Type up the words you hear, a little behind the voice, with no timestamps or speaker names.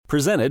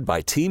Presented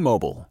by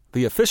T-Mobile,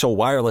 the official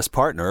wireless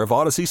partner of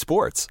Odyssey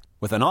Sports.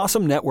 With an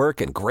awesome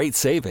network and great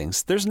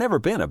savings, there's never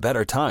been a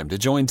better time to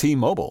join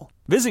T-Mobile.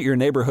 Visit your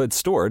neighborhood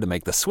store to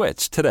make the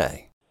switch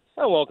today.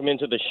 Well, welcome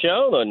into the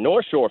show, the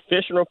North Shore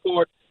Fishing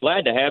Report.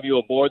 Glad to have you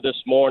aboard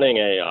this morning.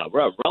 A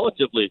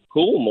relatively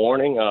cool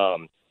morning.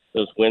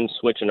 Those winds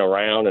switching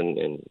around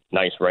and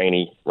nice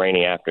rainy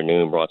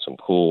afternoon brought some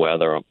cool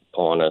weather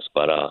upon us.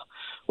 But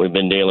we've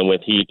been dealing with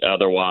heat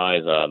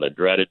otherwise, the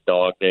dreaded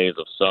dog days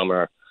of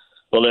summer.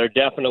 Well, they're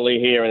definitely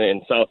here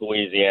in South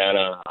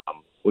Louisiana.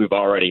 We've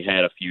already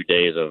had a few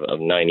days of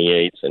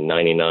 98s and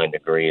 99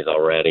 degrees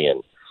already,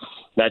 and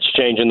that's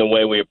changing the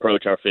way we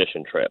approach our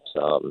fishing trips.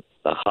 The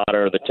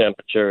hotter the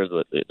temperatures,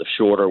 the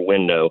shorter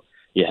window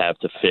you have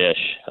to fish.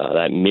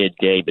 That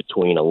midday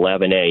between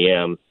 11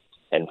 a.m.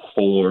 and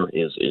 4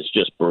 is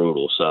just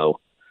brutal. So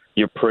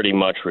you're pretty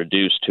much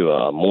reduced to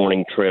a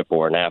morning trip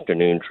or an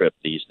afternoon trip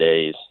these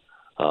days.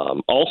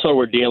 Also,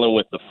 we're dealing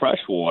with the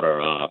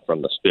freshwater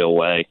from the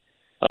spillway.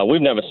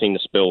 We've never seen the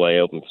spillway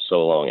open for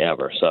so long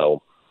ever.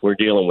 So we're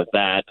dealing with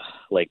that.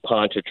 Lake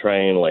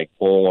Pontchartrain, Lake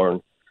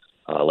Bourne,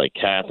 Lake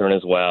Catherine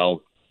as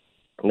well.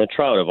 And the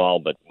trout have all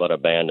but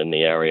abandoned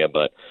the area,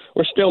 but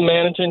we're still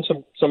managing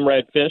some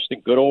redfish. The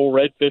good old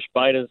redfish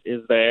bite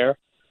is there,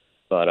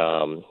 but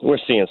we're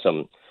seeing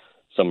some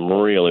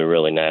really,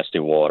 really nasty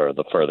water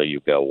the further you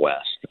go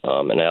west.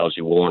 An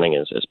algae warning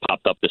has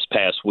popped up this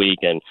past week,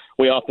 and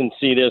we often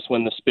see this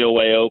when the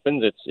spillway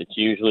opens. It's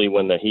usually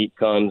when the heat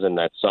comes and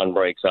that sun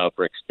breaks out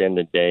for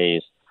extended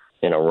days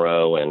in a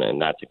row,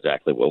 and that's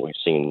exactly what we've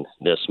seen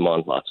this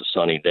month. Lots of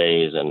sunny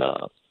days, and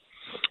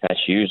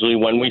that's usually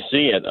when we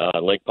see it.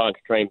 Lake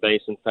Pontchartrain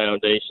Basin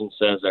Foundation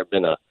says there have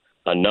been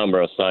a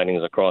number of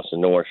sightings across the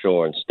North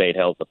Shore, and State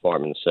Health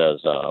Department says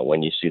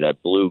when you see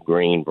that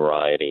blue-green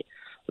variety,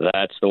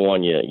 that's the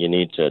one you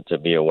need to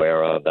be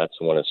aware of. That's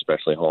the one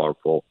especially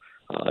harmful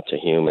to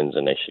humans,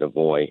 and they should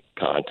avoid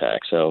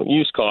contact. So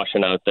use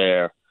caution out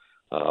there.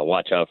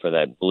 Watch out for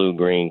that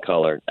blue-green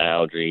colored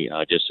algae.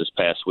 Just this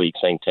past week,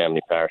 St.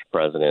 Tammany Parish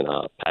President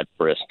Pat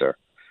Brister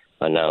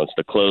announced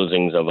the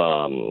closings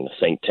of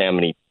St.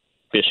 Tammany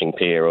Fishing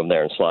Pier over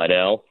there in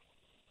Slidell,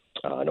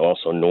 and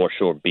also North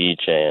Shore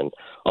Beach, and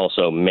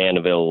also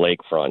Mandeville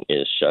Lakefront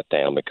is shut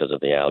down because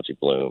of the algae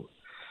bloom.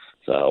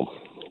 So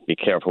be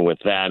careful with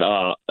that.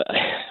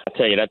 I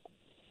tell you,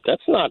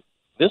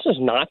 this is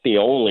not the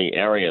only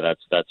area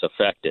that's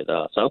affected.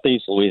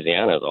 Southeast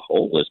Louisiana as a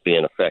whole is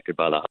being affected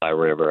by the high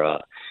river.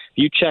 If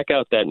you check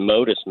out that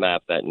MODIS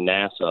map that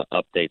NASA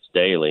updates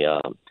daily,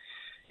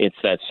 it's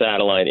that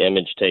satellite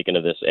image taken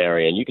of this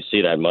area, and you can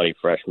see that muddy,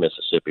 fresh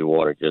Mississippi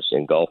water just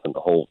engulfing the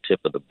whole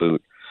tip of the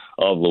boot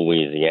of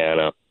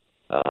Louisiana.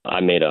 I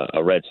made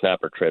a red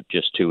snapper trip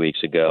just 2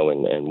 weeks ago,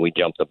 and we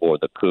jumped aboard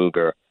the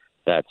Cougar.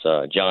 That's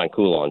John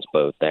Coulon's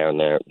boat down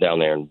there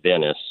in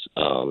Venice.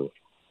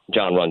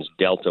 John runs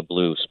Delta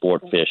Blue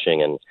Sport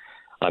Fishing, and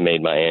I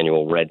made my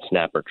annual red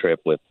snapper trip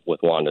with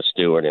Wanda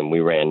Stewart, and we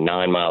ran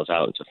 9 miles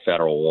out into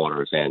federal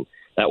waters, and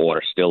that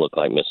water still looked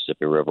like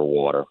Mississippi River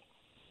water.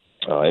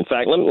 In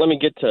fact, let me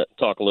get to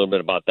talk a little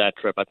bit about that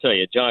trip. I tell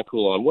you, John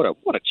Coulon, what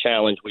a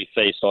challenge we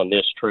faced on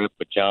this trip,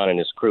 but John and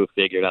his crew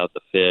figured out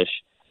the fish,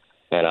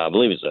 and I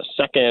believe it was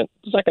the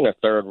second or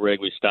third rig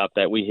we stopped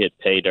at. We hit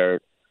pay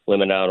dirt,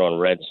 limit out on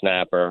red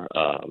snapper.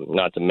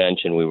 Not to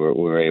mention we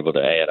were able to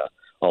add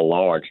a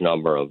large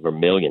number of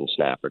vermilion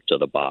snapper to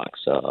the box.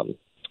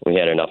 We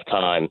had enough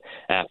time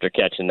after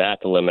catching that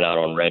to limit out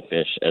on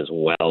redfish as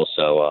well.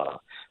 So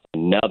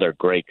another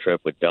great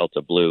trip with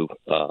Delta Blue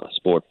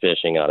Sport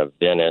Fishing out of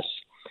Venice.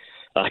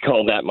 I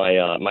call that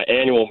my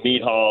annual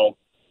meat haul.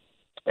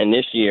 And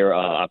this year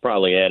I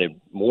probably added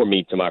more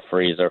meat to my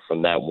freezer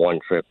from that one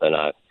trip than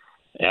I've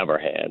ever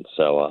had.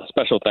 So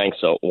special thanks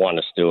to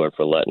Wanda Stewart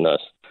for letting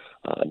us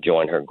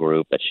join her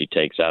group that she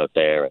takes out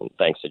there, and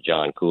thanks to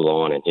John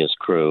Coulon and his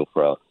crew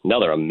for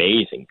another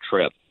amazing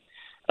trip.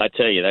 I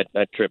tell you,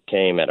 that trip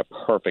came at a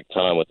perfect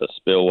time with the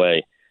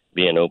spillway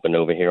being open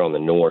over here on the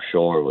North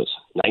Shore. It was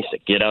nice to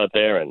get out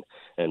there and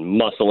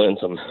muscle in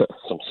some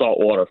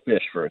saltwater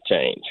fish for a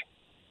change.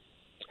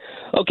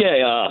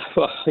 Okay, I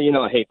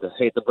hate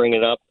to bring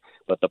it up,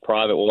 but the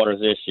private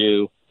waters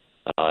issue,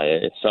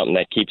 it's something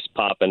that keeps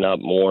popping up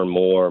more and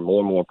more. More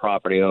and more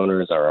property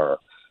owners are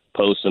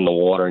posting the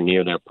water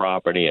near their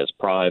property as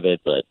private,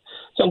 but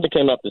something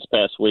came up this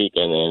past week,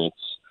 and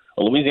it's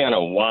a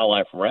Louisiana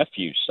Wildlife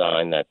Refuge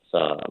sign that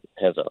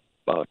has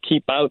a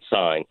keep out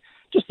sign,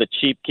 just a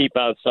cheap keep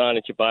out sign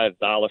that you buy at a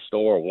dollar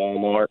store or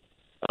Walmart.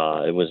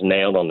 It was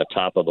nailed on the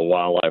top of the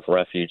Wildlife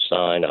Refuge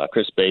sign.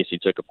 Chris Basie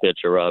took a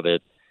picture of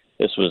it.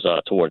 This was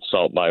towards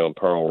Salt Bayou and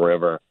Pearl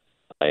River.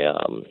 I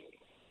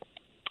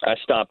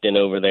stopped in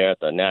over there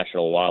at the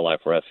National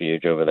Wildlife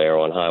Refuge over there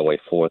on Highway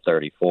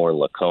 434 in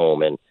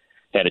Lacombe, and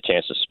had a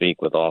chance to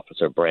speak with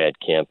Officer Brad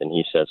Kemp, and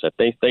he says that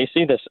they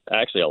see this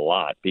actually a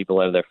lot. People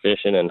have their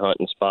fishing and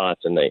hunting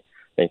spots, and they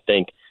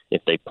think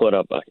if they put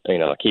up a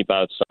keep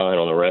out sign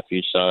on the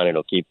refuge sign,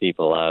 it'll keep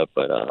people out.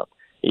 But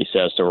he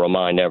says to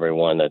remind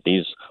everyone that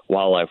these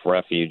wildlife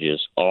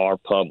refuges are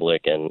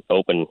public and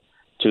open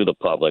to the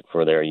public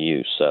for their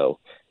use. So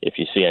if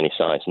you see any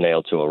signs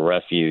nailed to a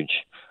refuge,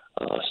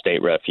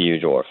 state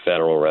refuge or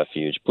federal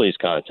refuge, please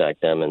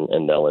contact them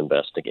and they'll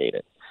investigate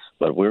it.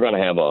 But we're going to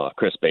have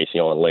Chris Basie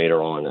on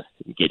later on to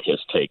get his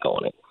take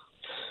on it.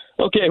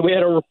 Okay, we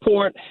had a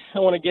report I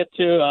want to get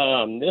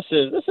to. This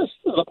is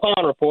a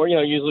pond report.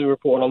 Usually we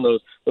report on the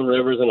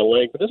rivers and the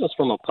lake, but this is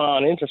from a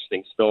pond.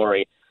 Interesting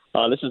story.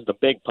 This is the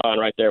big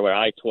pond right there where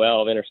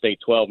I-12, Interstate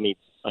 12 meets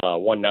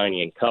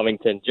 190 in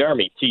Covington.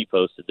 Jeremy T.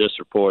 posted this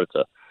report. It's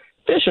a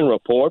fishing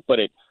report, but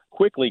it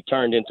quickly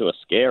turned into a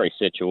scary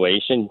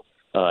situation.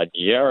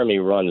 Jeremy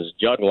runs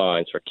jug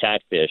lines for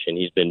catfish, and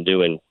he's been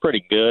doing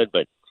pretty good,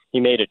 but he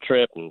made a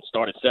trip and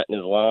started setting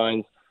his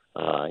lines.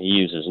 He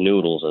uses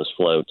noodles as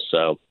floats,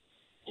 so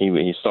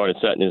he started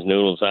setting his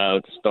noodles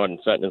out, started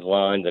setting his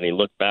lines, and he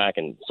looked back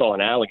and saw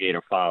an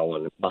alligator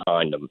following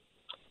behind him.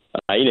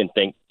 He didn't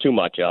think too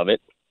much of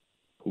it,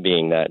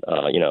 being that,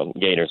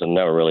 gators have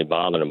never really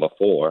bothered him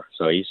before.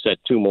 So he set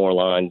 2 more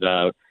lines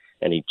out,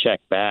 and he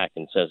checked back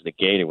and says the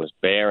gator was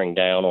bearing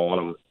down on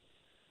him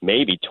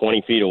maybe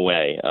 20 feet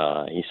away.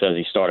 He says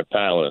he started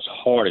paddling as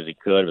hard as he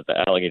could, but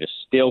the alligator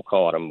still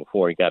caught him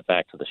before he got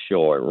back to the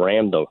shore. It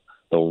rammed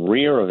the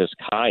rear of his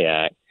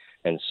kayak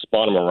and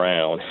spun him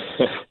around.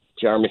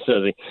 Jeremy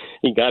says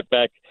he got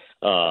back,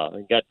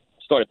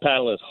 started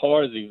paddling as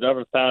hard as he's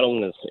ever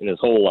paddled in his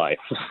whole life.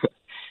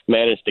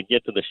 Managed to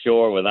get to the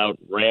shore without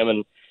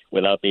the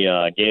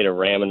gator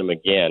ramming him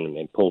again,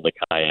 and pulled the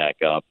kayak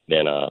up.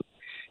 Then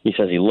he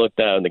says he looked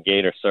out at the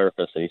gator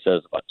surface, and he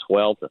says about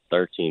 12 to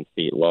 13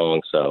 feet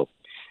long. So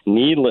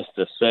needless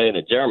to say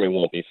that Jeremy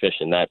won't be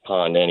fishing that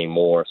pond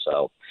anymore.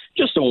 So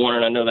just a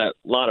warning. I know that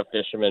a lot of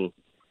fishermen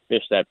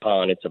fish that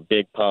pond. It's a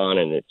big pond,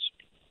 and it's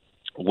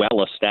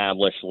well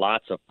established.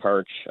 Lots of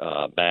perch,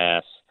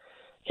 bass,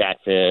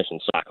 catfish,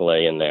 and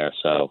sac-a-lait in there.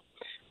 So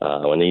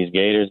when these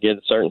gators get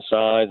a certain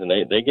size, and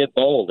they get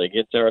bold, they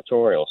get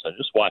territorial. So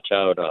just watch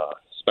out,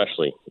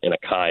 especially in a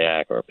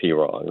kayak or a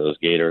pirogue. Those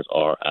gators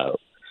are out.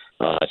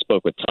 I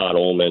spoke with Todd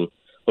Ullman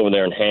over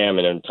there in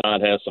Hammond, and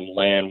Todd has some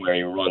land where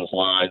he runs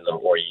lines,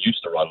 or he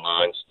used to run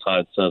lines.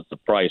 Todd says the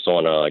price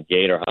on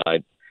gator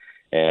hide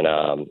and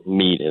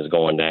meat is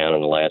going down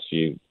in the last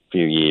few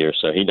years,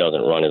 so he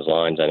doesn't run his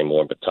lines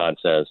anymore. But Todd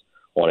says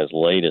on his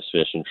latest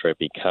fishing trip,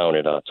 he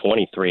counted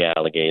 23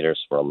 alligators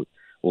from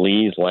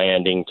Lee's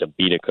Landing to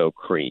Beatico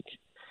Creek.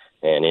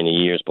 And in the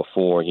years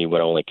before, he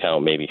would only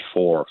count maybe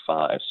 4 or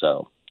 5.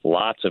 So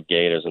lots of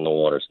gators in the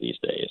waters these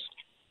days.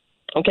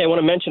 Okay, I want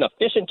to mention a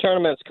fishing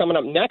tournament that's coming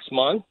up next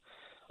month.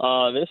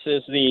 This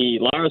is the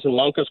Lyras and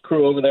Lunkas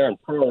crew over there in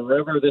Pearl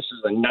River. This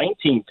is the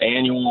 19th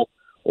annual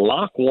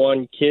Lock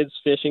 1 Kids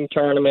Fishing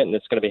Tournament, and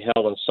it's going to be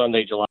held on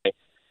Sunday, July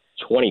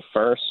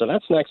 21st. So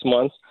that's next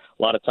month.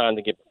 A lot of time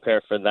to get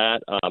prepared for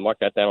that. Mark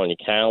that down on your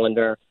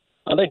calendar.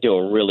 They do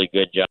a really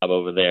good job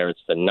over there.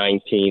 It's the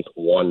 19th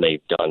one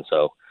they've done.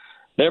 So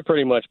they're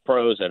pretty much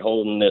pros at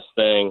holding this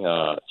thing.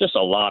 Just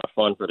a lot of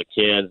fun for the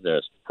kids.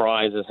 There's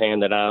prizes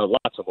handed out,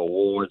 lots of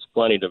awards,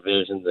 plenty of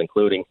divisions,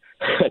 including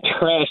a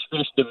trash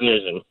fish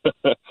division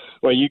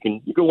where you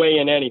can weigh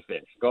in any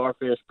fish,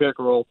 garfish,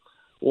 pickerel,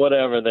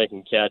 whatever they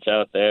can catch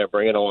out there,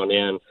 bring it on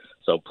in.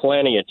 So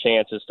plenty of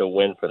chances to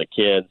win for the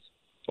kids.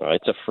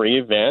 It's a free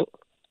event.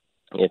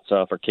 It's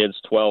for kids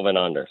 12 and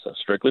under, so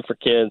strictly for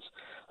kids.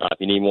 If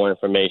you need more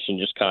information,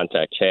 just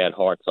contact Chad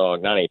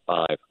Hartzog,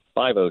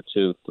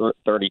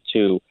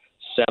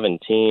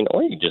 985-502-3217,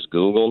 or you can just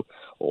Google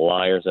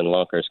Lyras and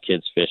Lunkers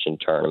Kids Fishing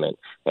Tournament,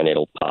 and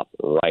it'll pop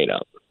right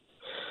up.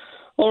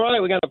 All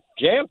right, we got a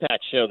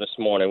jam-packed show this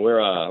morning. We're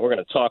going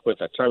to talk with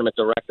our tournament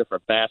director for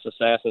Bass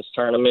Assassins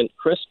Tournament,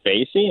 Chris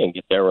Basie, and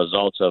get their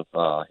results of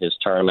his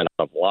tournament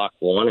of Lock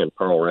 1 in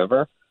Pearl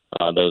River.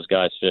 Those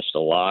guys fished the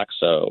lock,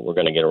 so we're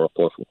going to get a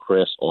report from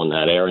Chris on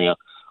that area.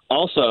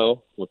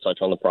 Also, we'll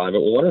touch on the private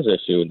waters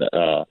issue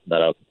that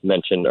I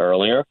mentioned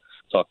earlier.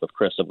 Talk with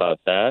Chris about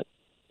that.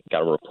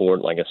 Got a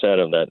report, like I said,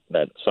 of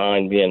that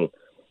sign being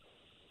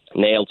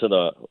nailed to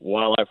the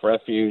wildlife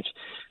refuge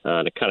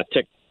to kind of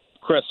tick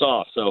Chris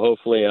off. So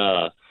hopefully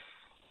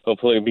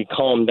it'll be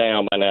calmed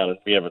down by now to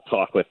be able to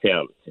talk with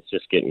him. It's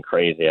just getting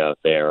crazy out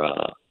there.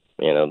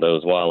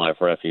 Those wildlife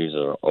refuges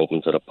are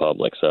open to the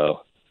public,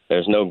 so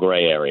there's no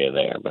gray area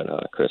there. But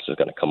Chris is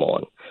going to come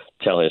on,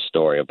 tell his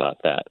story about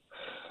that.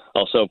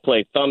 Also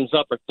play thumbs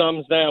up or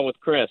thumbs down with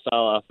Chris.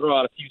 I'll throw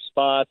out a few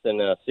spots and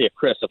see if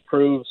Chris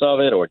approves of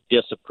it or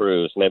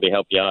disapproves. Maybe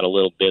help you out a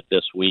little bit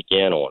this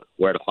weekend on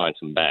where to find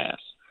some bass.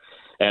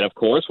 And, of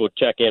course, we'll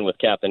check in with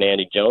Captain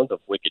Andy Jones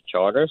of Wicked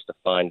Charters to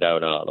find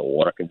out the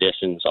water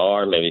conditions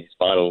are. Maybe he's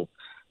finding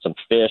some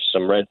fish,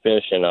 some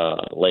redfish in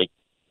Lake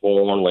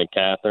Bourne, Lake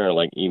Catherine,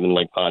 or even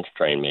Lake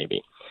Pontchartrain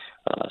maybe.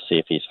 See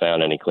if he's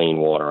found any clean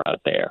water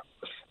out there.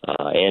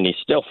 And he's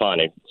still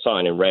signing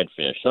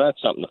redfish, so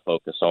that's something to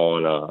focus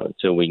on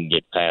until we can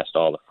get past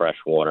all the fresh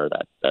water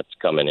that's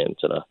coming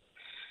into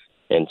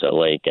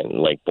Lake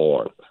and Lake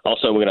Bourne.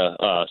 Also, we're going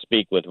to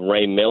speak with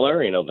Ray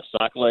Miller. The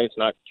sac-a-lait, it's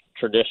not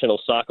traditional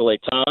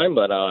sac-a-lait time,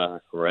 but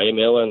Ray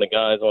Miller and the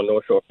guys on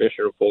North Shore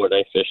Fishing Report,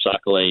 they fish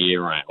sac-a-lait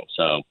year-round.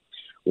 So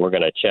we're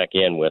going to check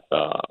in with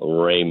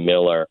Ray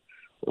Miller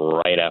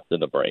right after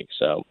the break.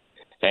 So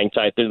hang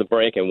tight through the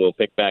break, and we'll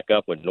pick back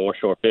up with North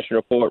Shore Fishing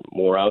Report,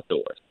 more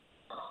outdoors.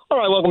 All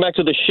right, welcome back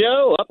to the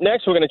show. Up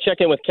next, we're going to check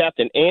in with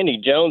Captain Andy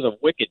Jones of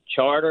Wicked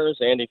Charters.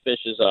 Andy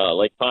fishes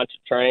Lake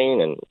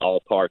Pontchartrain and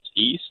all parts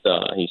east.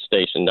 He's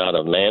stationed out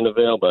of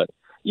Mandeville, but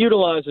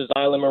utilizes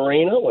Island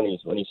Marina when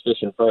he's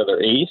fishing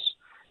further east.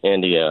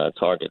 Andy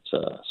targets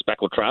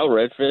speckled trout,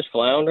 redfish,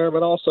 flounder,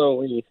 but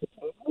also he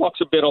walks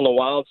a bit on the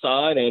wild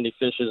side. Andy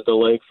fishes the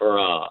lake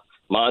for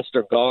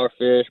monster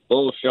garfish,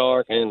 bull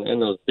shark,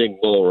 and those big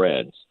bull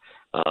reds.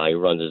 He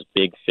runs his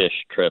big fish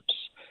trips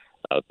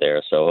out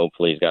there, so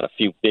hopefully he's got a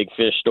few big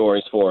fish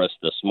stories for us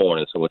this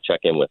morning. So we'll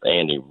check in with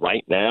Andy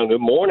right now.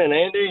 Good morning,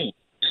 Andy.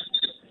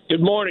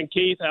 Good morning,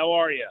 Keith. How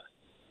are you?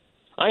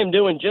 I am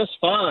doing just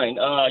fine.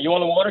 You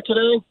on the water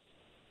today?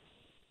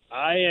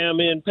 I am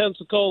in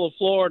Pensacola,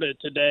 Florida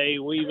today.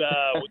 We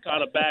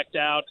kind of backed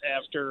out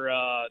after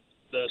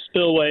the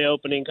spillway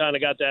opening. Kind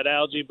of got that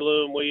algae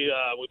bloom. We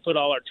put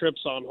all our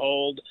trips on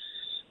hold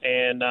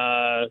and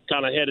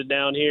kind of headed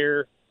down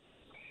here.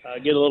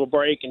 Get a little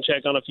break and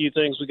check on a few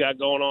things we got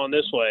going on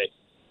this way.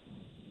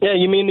 Yeah,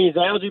 you mean these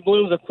algae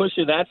blooms have pushed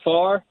you that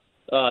far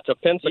to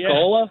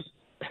Pensacola? Yeah.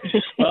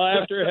 Well,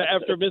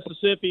 after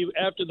Mississippi,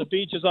 after the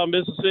beaches on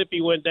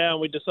Mississippi went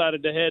down, we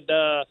decided to head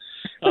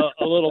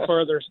a little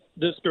further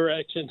this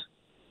direction.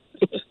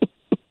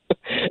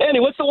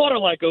 Andy, what's the water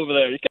like over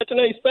there? You catching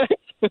any specks?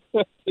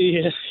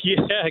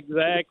 Yeah,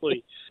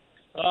 exactly.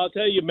 I'll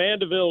tell you,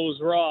 Mandeville was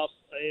rough.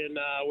 And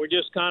we're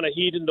just kind of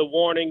heeding the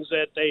warnings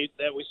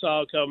that we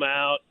saw come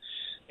out,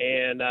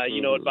 and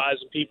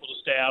advising people to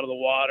stay out of the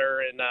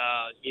water. And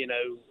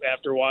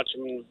after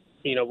watching,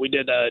 we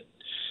did a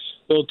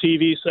little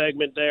TV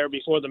segment there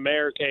before the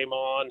mayor came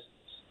on,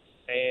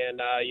 and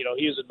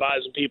he was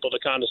advising people to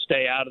kind of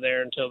stay out of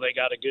there until they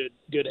got a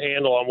good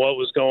handle on what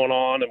was going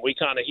on, and we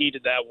kind of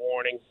heeded that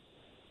warning.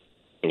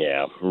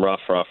 Yeah,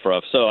 rough.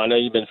 So I know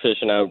you've been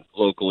fishing out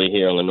locally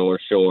here on the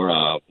North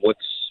Shore.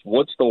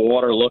 What's the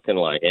water looking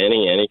like?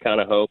 Any kind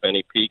of hope?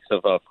 Any peaks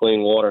of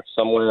clean water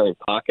somewhere in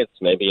pockets?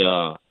 Maybe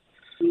in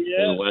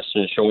the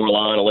western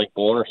shoreline of Lake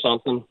Bourne or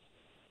something?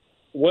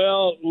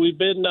 Well, we've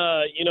been,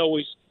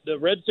 the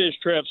redfish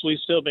trips, we've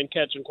still been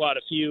catching quite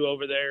a few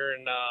over there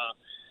in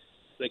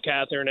the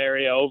Catherine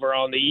area, over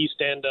on the east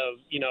end of,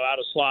 out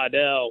of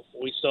Slidell.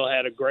 We still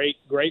had a great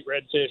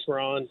redfish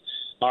run.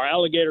 Our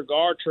alligator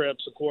gar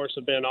trips, of course,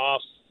 have been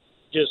off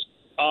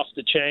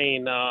the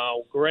chain.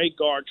 Great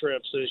gar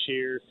trips this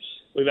year.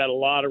 We've had a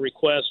lot of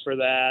requests for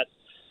that.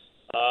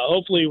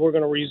 Hopefully we're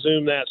going to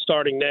resume that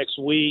starting next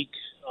week.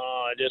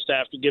 Just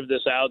have to give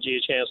this algae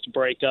a chance to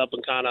break up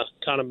and kind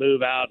of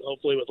move out.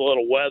 Hopefully with a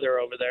little weather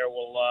over there,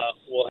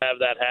 we'll have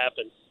that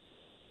happen.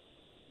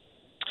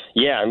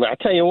 Yeah, I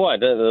tell you what,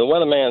 the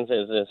weatherman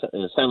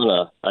is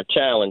having a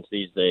challenge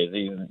these days.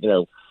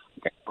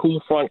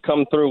 Cool front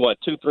come through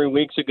 2-3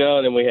 weeks ago,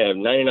 and then we have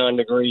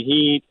 99-degree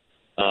heat.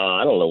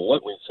 I don't know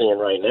what we're seeing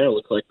right now. It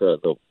looks like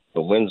the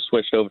wind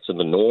switched over to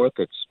the north.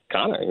 It's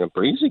kind of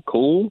breezy,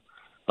 cool.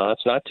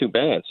 It's not too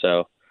bad.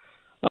 So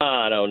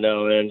I don't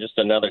know, man. Just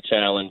another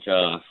challenge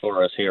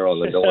for us here on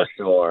the North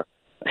Shore.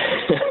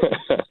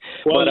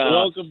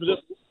 Welcome to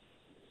this.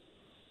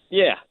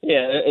 Yeah.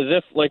 As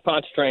if Lake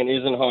Pontchartrain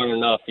isn't hard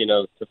enough,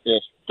 to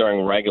fish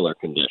during regular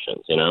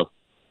conditions,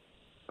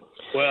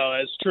 Well,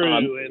 that's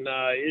true, and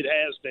it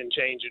has been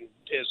changing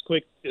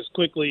as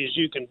quickly as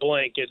you can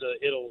blink.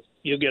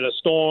 You'll get a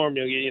storm,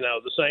 you'll get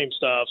the same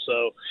stuff.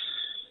 So,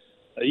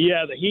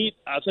 the heat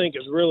I think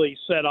has really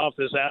set off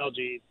this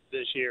algae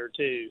this year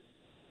too.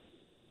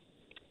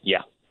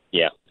 Yeah,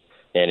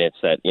 and it's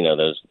that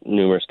those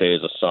numerous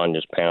days of sun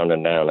just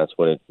pounding down. That's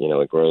what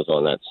it grows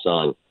on that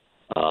sun.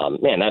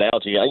 Man, that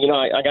algae.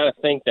 I got to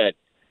think that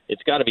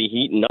it's got to be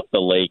heating up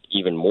the lake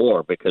even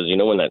more because,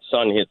 when that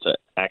sun hits an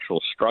actual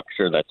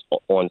structure that's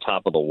on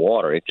top of the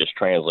water, it just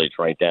translates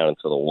right down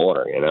into the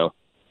water,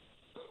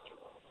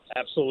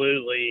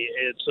 Absolutely.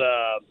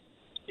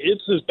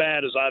 It's as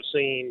bad as I've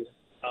seen,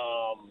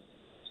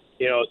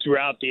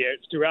 throughout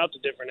the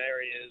different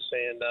areas.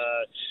 And,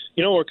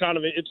 we're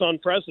it's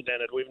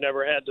unprecedented. We've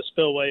never had the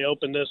spillway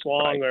open this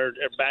long or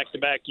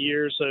back-to-back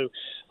years. So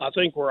I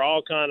think we're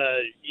all kind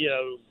of,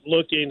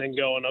 looking and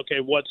going, okay,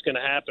 what's going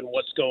to happen?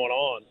 What's going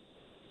on?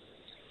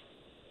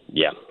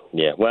 Yeah.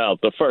 Well,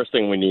 the first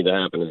thing we need to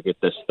happen is get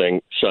this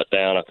thing shut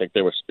down. I think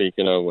they were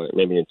speaking of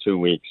maybe in 2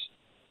 weeks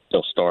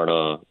they'll start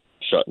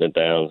shutting it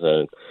down.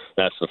 So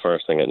that's the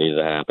first thing that needs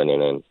to happen.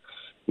 And then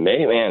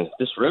maybe, man,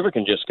 this river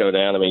can just go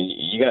down. I mean,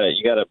 you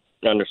gotta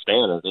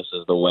understand that this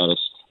is the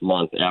wettest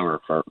month ever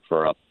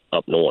for up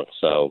north.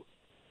 So,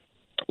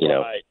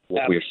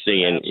 what we're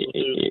seeing,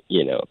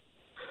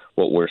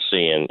 what we're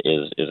seeing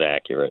is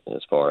accurate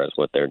as far as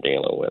what they're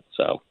dealing with.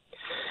 So,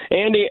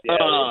 Andy,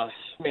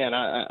 man,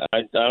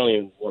 I don't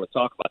even want to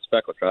talk about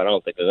speckled trout. I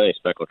don't think there's any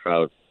speckled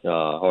trout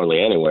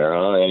hardly anywhere,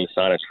 huh? Any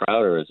sign of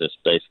trout, or is this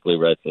basically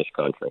redfish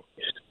country?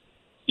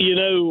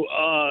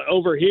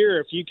 Over here,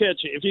 if you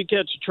catch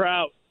a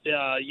trout,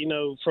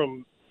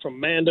 from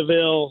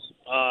Mandeville,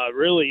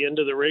 really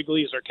into the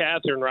Wrigley's or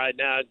Catherine right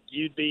now,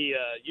 you'd be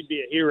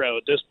a hero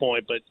at this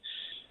point. But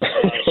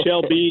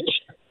Shell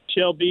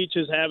Beach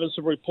is having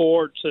some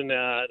reports, and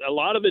a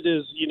lot of it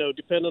is,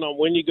 depending on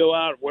when you go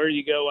out, where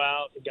you go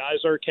out. The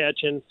guys are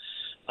catching,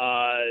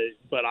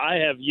 but I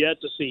have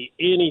yet to see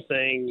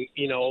anything,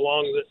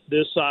 along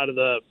this side of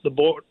the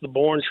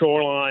Bourne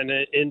shoreline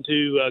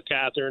into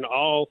Catherine.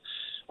 All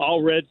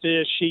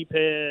redfish,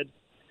 sheephead,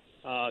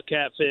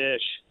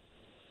 catfish.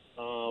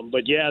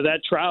 But yeah,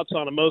 that trout's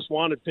on a most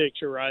wanted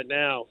picture right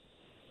now.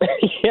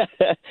 yeah,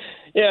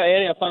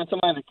 Andy, I find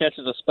somebody that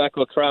catches a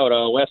speckled trout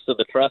west of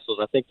the trestles.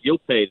 I think you'll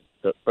pay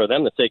for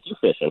them to take you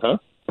fishing, huh?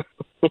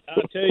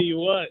 I'll tell you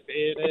what,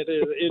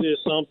 it is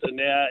something.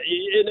 Yeah,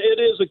 it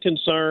is a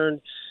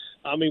concern.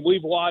 I mean,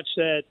 we've watched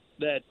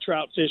that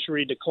trout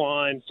fishery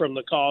decline from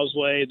the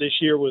causeway. This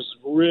year was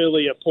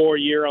really a poor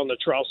year on the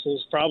trussels,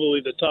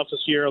 probably the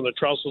toughest year on the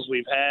trussels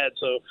we've had.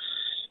 So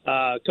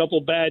a couple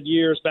bad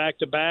years back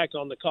to back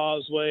on the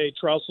causeway.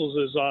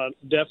 Trussels is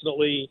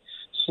definitely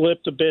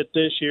slipped a bit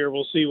this year.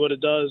 We'll see what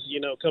it does,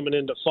 coming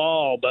into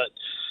fall, but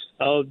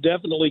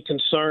definitely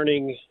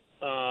concerning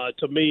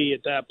to me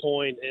at that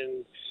point.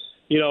 And,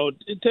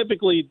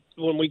 typically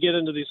when we get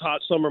into these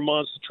hot summer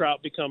months, the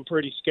trout become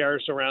pretty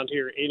scarce around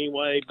here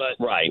anyway, but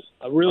right.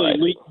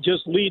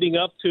 Just leading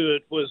up to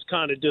it was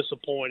kind of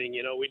disappointing.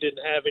 We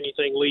didn't have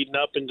anything leading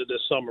up into the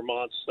summer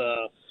months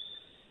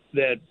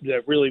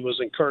that really was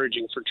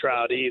encouraging for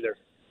trout either.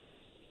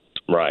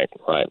 Right.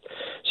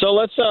 So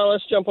let's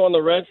jump on the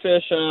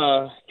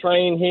redfish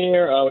train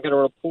here. We got a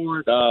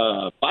report.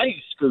 Bayou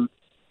Scoot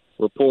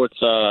reports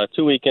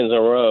 2 weekends in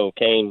a row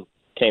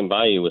Kane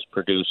Bayou was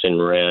producing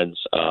reds.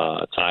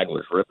 Tide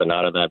was ripping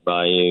out of that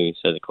bayou. He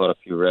said he caught a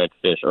few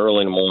redfish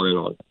early in the morning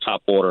on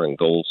topwater and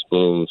gold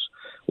spoons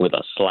with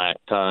a slack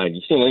tide.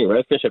 You seen any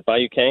redfish at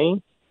Bayou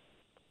Kane?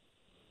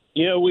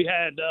 We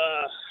had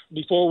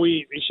before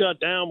we shut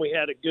down, we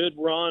had a good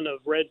run of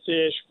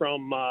redfish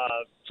from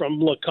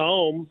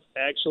Lacombe,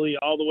 actually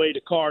all the way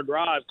to Carr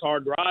Drive. Carr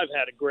Drive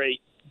had a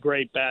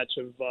great batch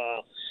of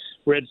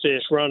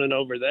redfish running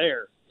over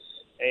there,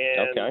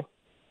 and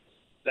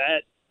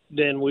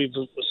then we've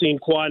seen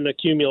quite an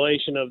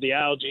accumulation of the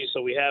algae,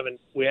 so we haven't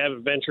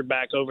ventured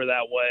back over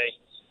that way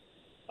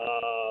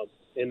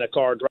in the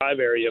Carr Drive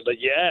area. But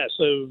yeah,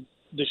 so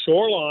the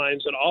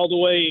shorelines and all the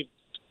way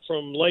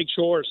from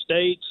Lakeshore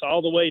Estates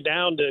all the way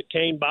down to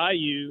Kane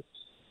Bayou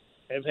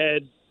have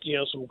had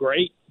some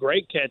great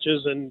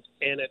catches, and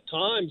at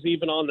times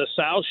even on the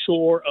south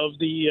shore of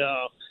the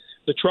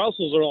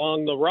trussels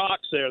along the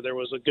rocks there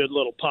was a good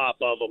little pop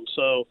of them.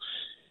 So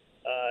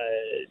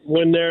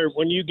when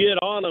you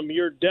get on them,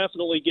 you're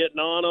definitely getting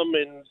on them,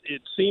 and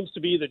it seems to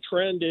be the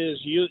trend is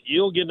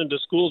you'll get into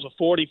schools of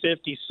 40,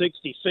 50,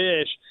 60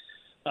 fish.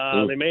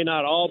 They may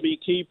not all be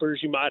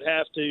keepers. You might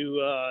have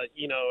to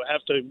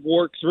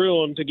work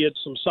through them to get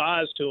some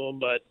size to them,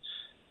 but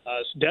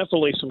it's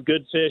definitely some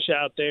good fish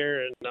out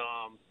there, and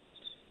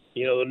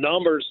the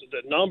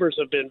numbers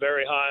have been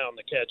very high on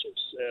the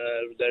catches.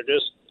 They're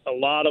just a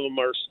lot of them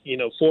are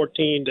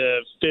 14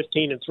 to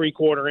 15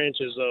 3/4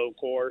 inches, though, of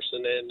course,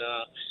 and then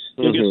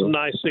you'll get some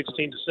nice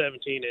 16 to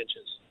 17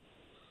 inches.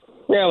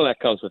 Yeah, well, that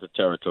comes with the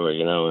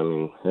territory, I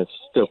mean, it's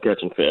still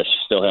catching fish,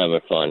 still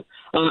having fun.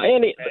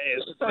 Andy,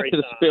 back to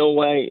the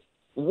spillway.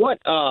 What,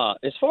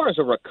 as far as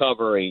a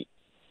recovery,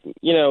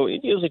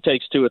 it usually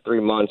takes 2 or 3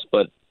 months,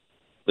 but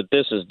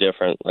this is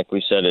different. Like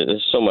we said,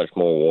 there's so much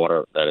more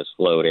water that has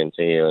flowed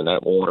into here, and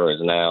that water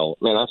is now,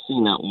 man, I've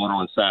seen that water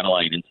on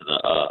satellite into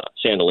the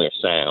Chandelier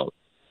Sound.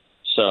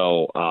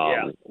 So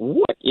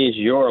what is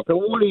your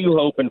opinion? What are you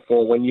hoping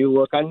for when you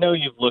look? I know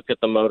you've looked at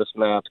the Motus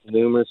maps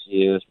numerous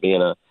years,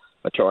 being a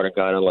charter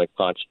guide on Lake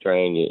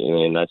Pontchartrain,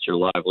 and that's your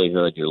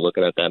livelihood. You're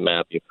looking at that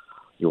map.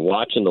 You're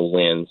watching the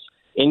winds.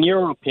 In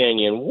your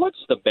opinion,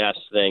 what's the best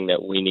thing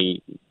that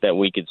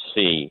we could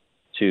see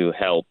to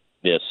help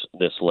this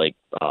lake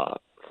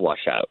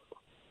flush out?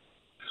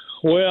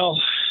 Well,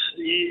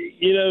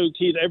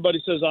 Keith, everybody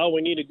says,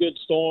 we need a good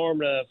storm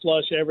to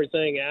flush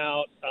everything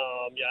out.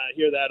 I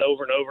hear that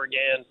over and over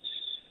again.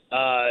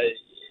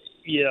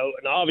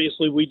 And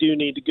obviously we do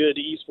need the good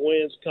east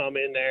winds come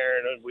in there,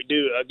 and we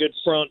do a good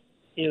front,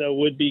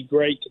 would be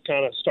great to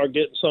kind of start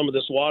getting some of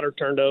this water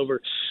turned over.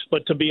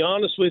 But to be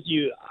honest with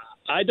you,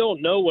 I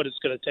don't know what it's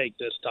going to take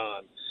this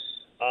time.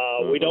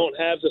 We don't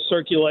have the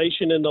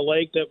circulation in the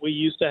lake that we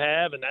used to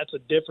have, and that's a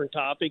different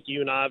topic.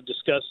 You and I have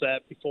discussed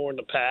that before in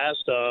the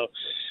past,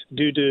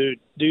 due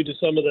to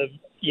some of the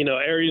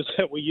areas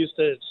that we used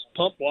to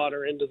pump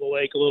water into the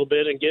lake a little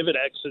bit and give it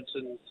exits,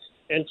 and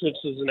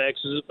entrances and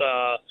exits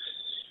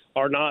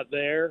are not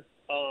there.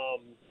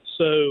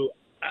 So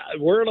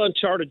we're in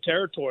uncharted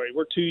territory.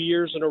 We're 2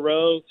 years in a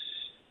row.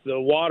 The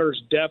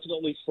water's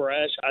definitely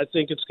fresh. I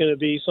think it's going to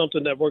be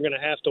something that we're going to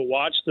have to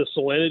watch the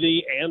salinity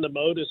and the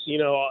Motus,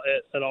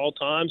 at all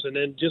times, and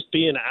then just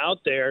being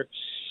out there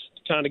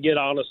to kind of get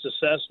honest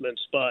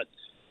assessments. But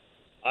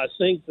I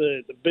think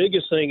the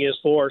biggest thing is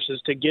for us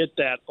is to get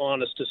that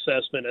honest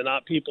assessment and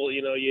not people,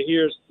 you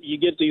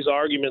get these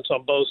arguments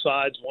on both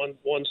sides.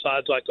 One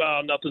side's like,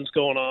 oh, nothing's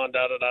going on,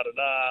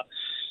 da-da-da-da-da.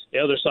 The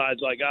other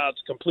side's like, oh,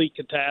 it's a complete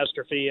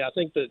catastrophe. I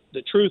think that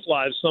the truth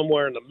lies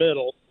somewhere in the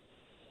middle,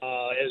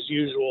 as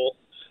usual.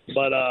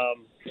 But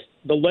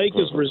the lake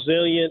is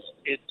resilient.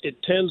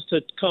 It tends to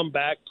come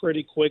back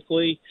pretty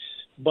quickly,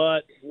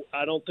 but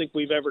I don't think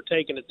we've ever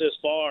taken it this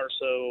far,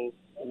 so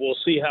we'll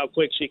see how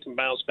quick she can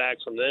bounce back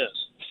from this.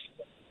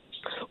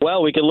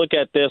 Well, we can look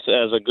at this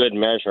as a good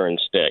measuring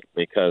stick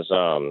because,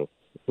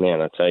 man,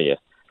 I tell you,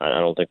 I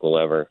don't think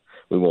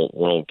we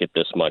won't get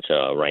this much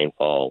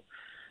rainfall,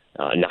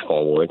 knock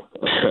on wood,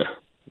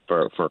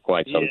 for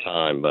quite some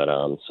time. But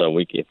so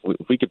if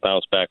we could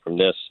bounce back from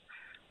this,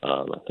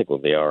 I think we'll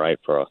be all right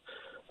for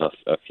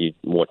a few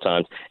more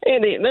times.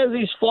 Andy, there's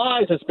these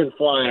flies that's been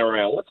flying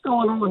around. What's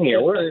going on here?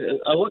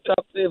 I looked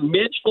up the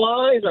midge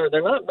flies, or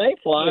they're not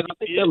mayflies. I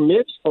think they're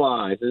midge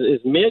flies.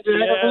 Is midge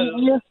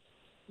here?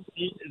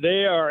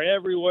 They are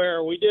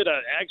everywhere. We did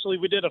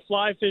a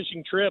fly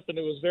fishing trip, and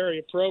it was very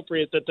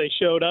appropriate that they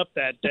showed up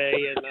that day.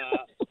 And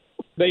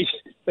they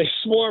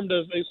swarmed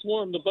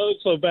the boat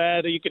so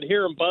bad that you could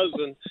hear them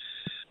buzzing.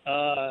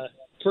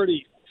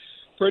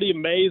 Pretty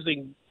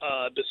amazing.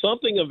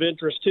 Something of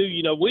interest too.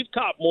 We've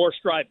caught more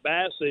striped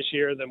bass this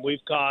year than we've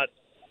caught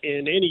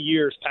in any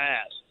years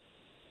past.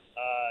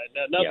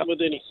 Nothing with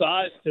any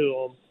size to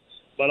them,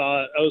 but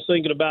I was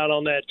thinking about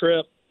on that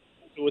trip.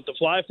 With the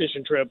fly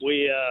fishing trip,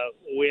 we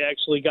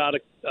actually got a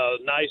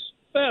nice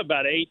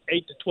about 8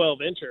 to 12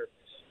 incher.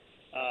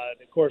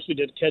 Of course, we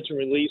did catch and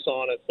release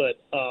on it, but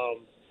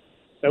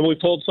and we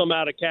pulled some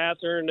out of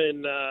Catherine.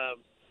 And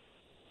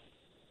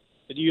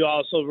did you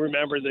also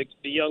remember the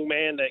young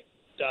man that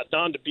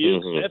Don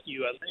Dubuque's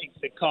nephew, I think,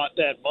 that caught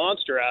that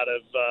monster out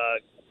of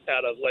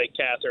Lake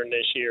Catherine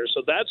this year?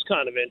 So that's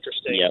kind of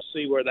interesting to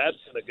see where that's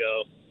going to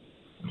go.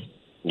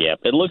 Yeah,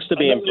 it looks to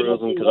be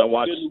improving because I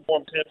watched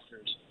warm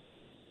temperatures.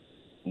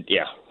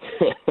 Yeah.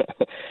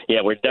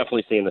 Yeah, we're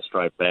definitely seeing the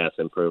striped bass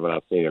improve, and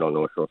I've seen it on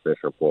North Shore Fish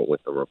Report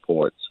with the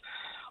reports.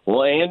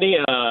 Well, Andy,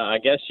 I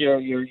guess you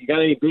got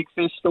any big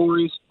fish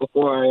stories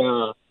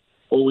before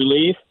we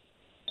leave?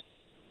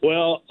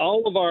 Well,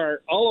 all of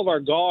our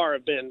gar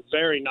have been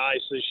very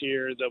nice this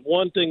year. The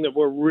one thing that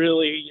we're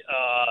really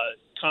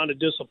kind of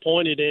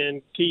disappointed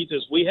in, Keith,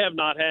 is we have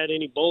not had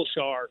any bull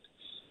shark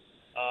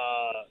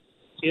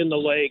in the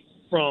lake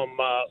from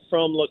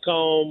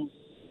Lacombe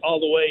all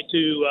the way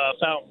to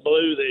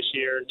Fontainebleau this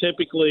year. And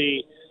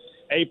typically,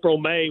 April,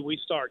 May, we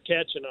start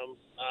catching them.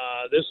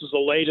 This is the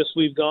latest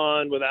we've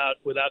gone without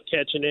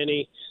catching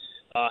any.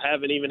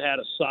 Haven't even had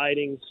a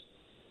sighting.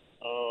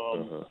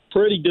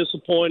 Pretty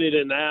disappointed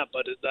in that,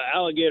 but the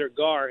alligator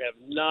gar have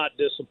not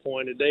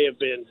disappointed. They have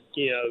been,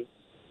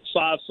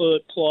 5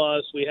 foot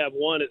plus. We have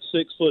one at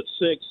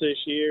 6'6" this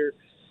year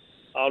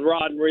on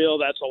rod and reel.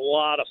 That's a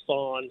lot of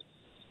fun.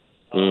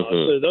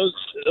 So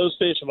those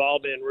fish have all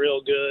been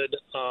real good.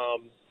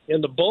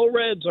 And the bull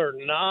reds are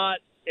not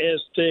as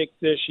thick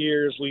this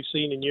year as we've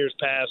seen in years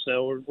past.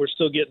 Now we're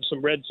still getting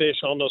some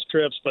redfish on those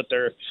trips, but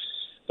I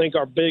think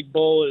our big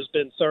bull has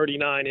been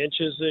 39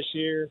 inches this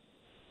year.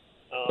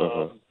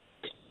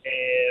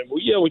 And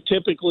we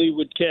typically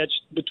would catch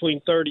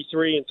between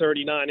 33 and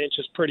 39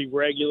 inches pretty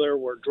regular.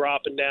 We're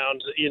dropping down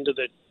into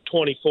the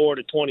 24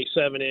 to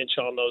 27 inch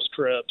on those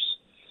trips.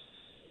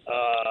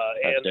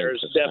 And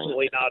there's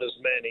definitely not as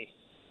many.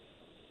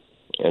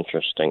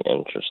 Interesting.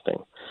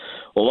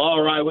 Well,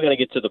 all right, we're going to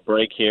get to the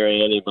break here,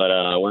 Andy, but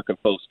where can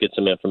folks get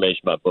some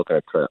information about booking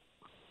a trip?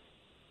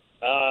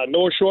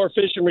 North Shore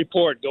Fishing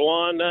Report. Go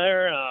on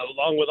there,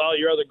 along with all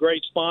your other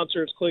great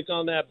sponsors. Click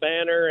on that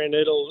banner, and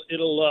it'll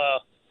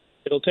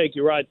take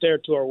you right there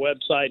to our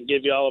website and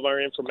give you all of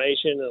our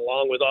information,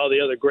 along with all the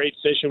other great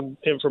fishing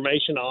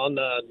information on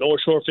the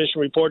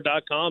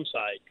NorthShoreFishingReport.com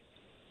site.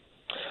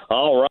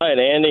 All right,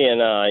 Andy,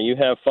 and you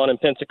have fun in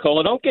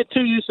Pensacola. Don't get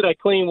too used to that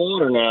clean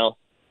water now.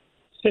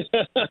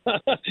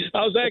 I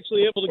was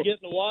actually able to get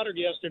in the water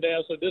yesterday.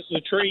 I said, this is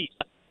a treat.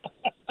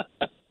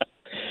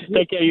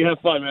 Take care. You have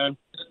fun, man.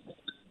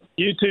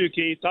 You too,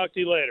 Keith. Talk to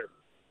you later.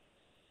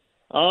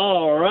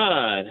 All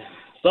right.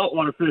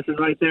 Saltwater fishing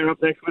right there. Up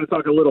next, we're going to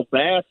talk a little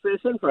bass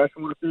fishing,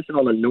 freshwater fishing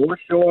on the North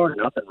Shore.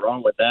 Nothing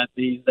wrong with that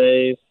these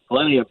days.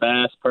 Plenty of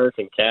bass, perch,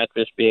 and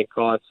catfish being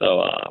caught.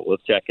 So we'll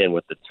check in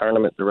with the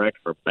tournament director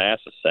for Bass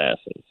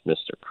Assassins,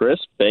 Mr. Chris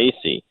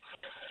Basie.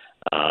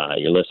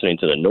 You're listening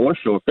to the North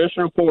Shore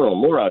Fishing Report on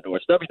More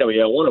Outdoors,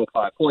 WWL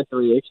 105.3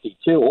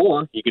 HD2,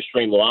 or you can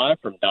stream live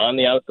from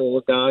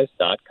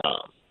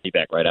DonTheOutdoorGuys.com. Be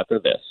back right after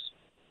this.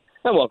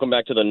 And welcome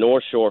back to the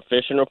North Shore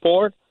Fishing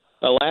Report.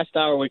 Last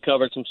hour we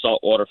covered some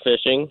saltwater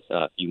fishing,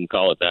 you can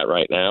call it that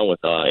right now,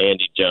 with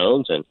Andy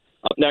Jones. And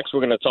up next we're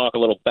going to talk a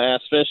little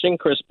bass fishing.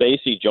 Chris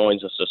Basie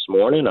joins us this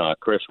morning.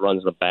 Chris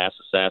runs the Bass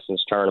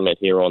Assassins tournament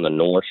here on the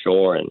North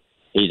Shore, and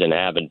he's an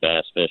avid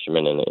bass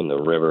fisherman in the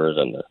rivers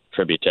and the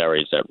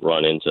tributaries that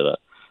run into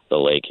the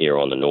lake here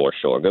on the North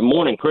Shore. Good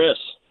morning, Chris.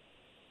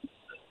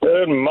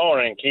 Good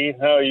morning, Keith.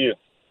 How are you?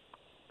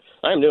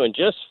 I'm doing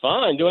just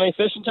fine. Doing any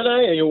fishing today,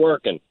 or are you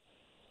working?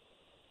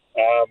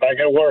 Back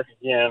at work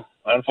again,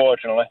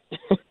 unfortunately.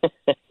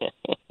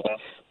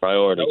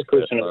 Priorities,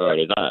 Chris,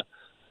 priorities.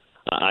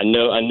 I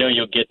know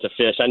you'll get to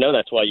fish. I know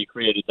that's why you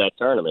created that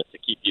tournament, to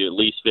keep you at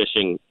least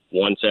fishing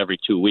once every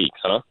 2 weeks,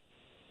 huh?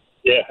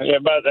 Yeah,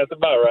 that's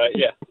about right,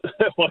 yeah.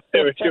 Once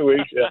every 2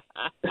 weeks, yeah.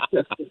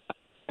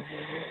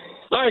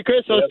 All right,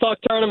 Chris, so let's talk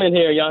tournament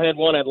here. Y'all had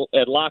one at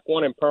Lock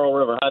 1 in Pearl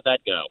River. How'd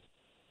that go?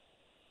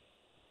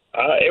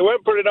 It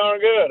went pretty darn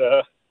good,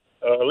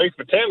 at least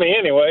for Timmy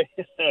anyway.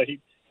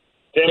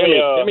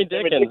 Timmy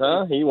Dickens,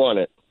 huh? He won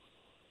it.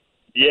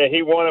 Yeah,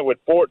 he won it with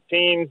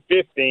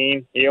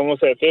 14-15. He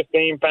almost had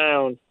 15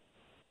 pounds,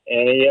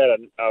 and he had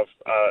a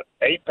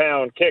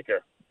 8-pound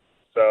kicker.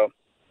 So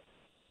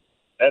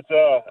that's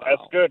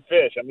good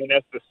fish. I mean,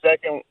 that's the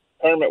second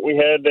tournament we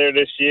had there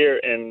this year,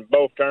 and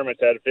both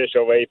tournaments had a fish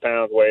over 8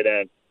 pounds weighed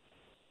in.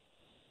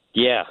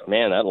 Yeah,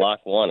 man, that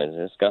Lock 1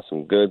 it's got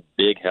some good,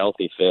 big,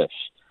 healthy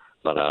fish.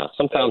 But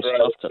sometimes right.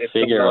 tough to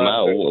figure them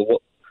out.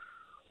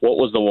 What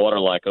was the water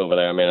like over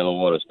there? I mean, the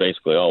water's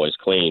basically always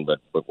clean, but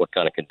what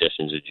kind of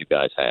conditions did you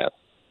guys have?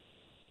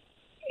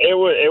 It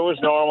was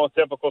normal,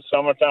 typical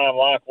summertime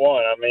Lock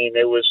 1. I mean,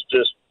 it was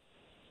just,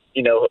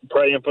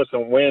 praying for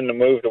some wind to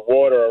move the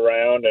water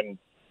around, and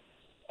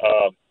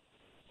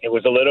it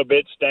was a little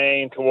bit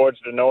stained towards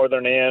the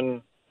northern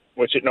end,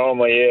 which it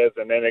normally is,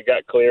 and then it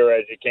got clear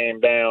as you came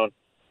down.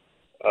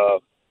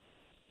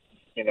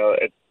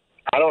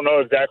 I don't know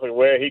exactly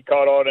where he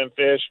caught all them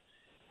fish,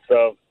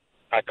 so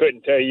I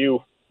couldn't tell you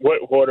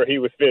what water he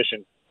was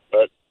fishing,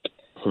 but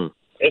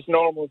it's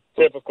normal,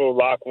 typical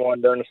Lock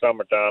 1 during the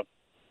summertime.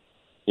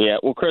 Yeah.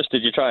 Well, Chris,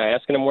 did you try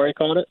asking him where he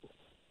caught it?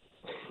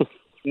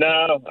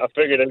 No, I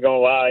figured it's going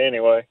to lie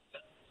anyway.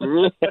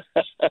 You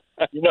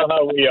know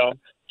how we are.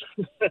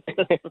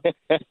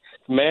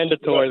 It's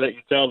mandatory that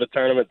you tell the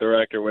tournament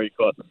director where you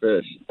caught the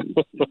fish.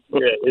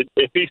 Yeah,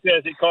 if he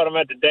says he caught him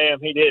at the dam,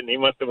 he didn't. He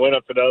must have went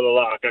up to the other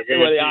lock.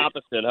 Well, the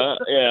opposite, huh?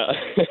 Yeah.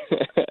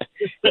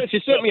 She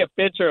sent me a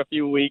picture a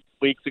few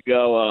weeks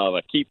ago of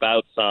a keep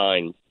out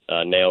sign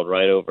nailed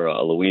right over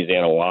a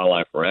Louisiana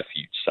Wildlife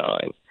Refuge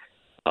sign.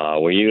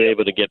 Were you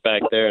able to get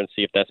back there and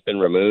see if that's been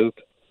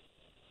removed?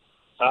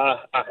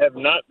 I have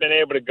not been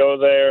able to go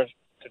there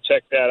to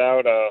check that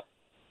out.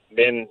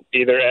 Been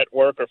either at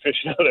work or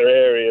fishing other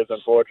areas,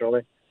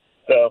 unfortunately.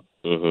 So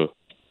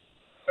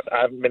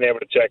I haven't been able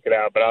to check it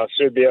out, but I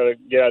should be able to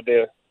get out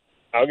there.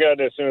 I'll get out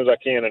there as soon as I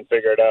can and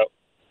figure it out.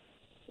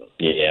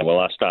 Yeah, well,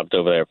 I stopped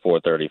over there at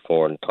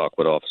 434 and talked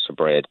with Officer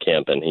Brad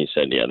Kemp, and he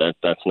said, yeah,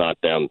 that's not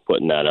them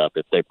putting that up.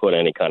 If they put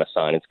any kind of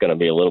sign, it's going to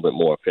be a little bit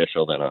more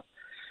official than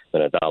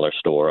a dollar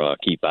store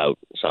keep out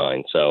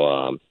sign.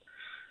 So,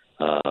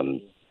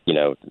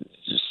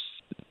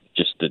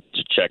 just to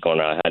check on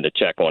it, I had to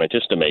check on it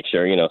just to make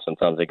sure.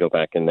 Sometimes they go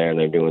back in there and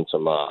they're doing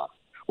some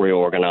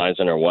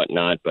reorganizing or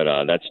whatnot, but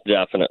that's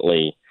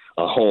definitely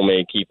a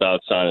homemade keep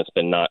out sign that's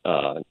been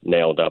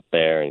nailed up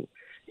there, and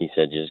he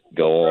said just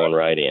go on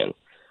right in.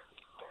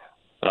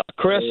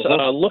 Chris,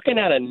 looking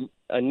at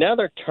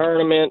another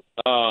tournament,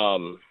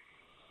 the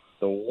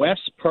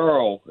West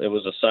Pearl, it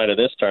was the site of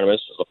this tournament.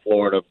 This was the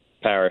Florida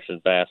Parish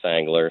of Bass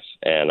Anglers,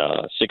 and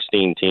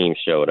 16 teams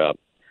showed up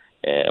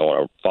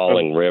on a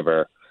falling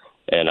river.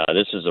 And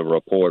this is a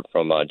report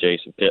from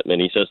Jason Pittman.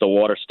 He says the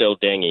water's still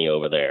dingy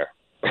over there.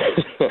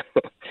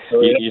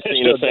 You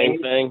seen the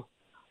same thing?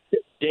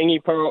 Dingy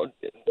Pearl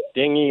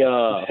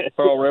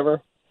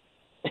River?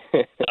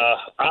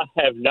 I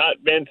have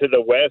not been to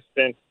the west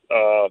since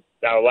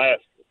our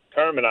last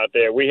tournament out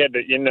there. We had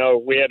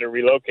to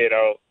relocate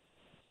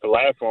the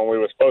last one we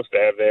were supposed to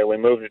have there. We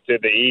moved it to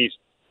the east.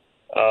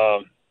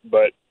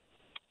 But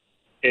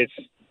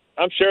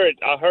I'm sure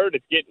I heard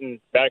it's getting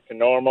back to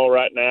normal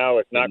right now.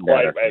 It's not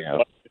quite as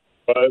much as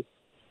it was,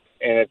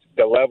 and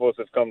the levels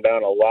have come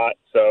down a lot.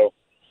 So,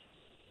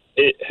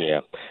 what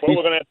we're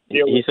going to have to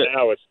deal with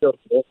now is still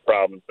this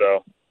problem.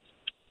 So,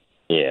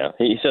 yeah,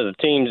 he said the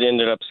teams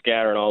ended up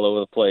scattering all over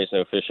the place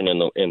and fishing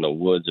in the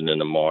woods and in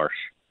the marsh.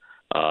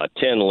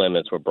 10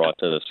 limits were brought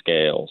to the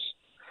scales.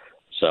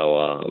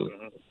 So,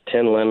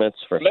 10 limits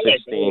for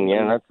 16.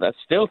 Yeah, that's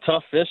still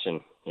tough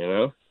fishing.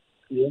 Yeah.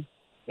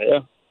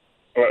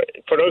 Well,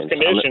 for those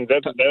conditions,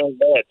 that's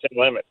bad, 10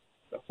 limits.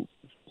 So.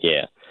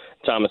 Yeah.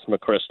 Thomas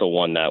McChrystal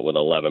won that with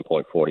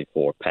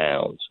 11.44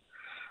 pounds.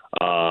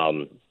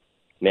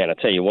 Man, I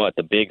tell you what,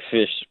 the big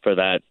fish for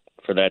that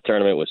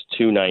tournament was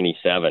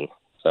 297.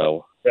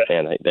 So,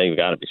 man, they've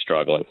got to be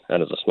struggling.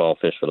 That is a small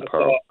fish for the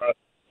Pearl.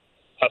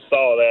 I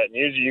saw that. And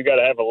usually you got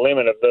to have a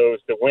limit of those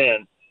to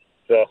win.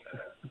 So.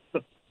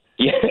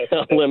 Yeah,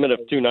 a limit of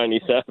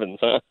 297s,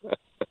 huh?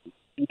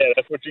 Yeah,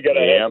 that's what you got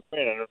to have to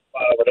win and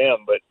 5 of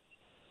them. But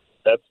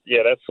that's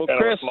kind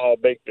of a small,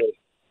 big fish.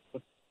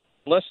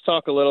 Let's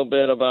talk a little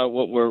bit about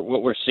what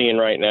we're seeing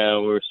right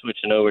now. We're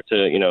switching over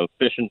to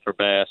fishing for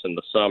bass in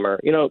the summer.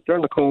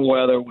 During the cool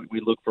weather,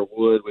 we look for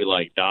wood. We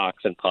like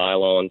docks and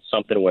pylons,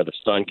 something where the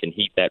sun can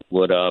heat that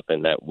wood up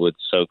and that wood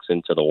soaks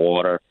into the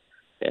water.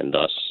 and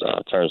thus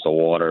turns the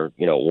water,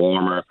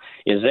 warmer.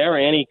 Is there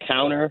any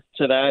counter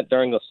to that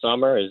during the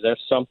summer? Is there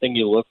something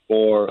you look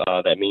for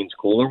that means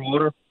cooler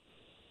water?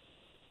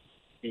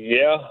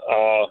 Yeah.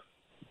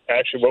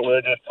 Actually, what we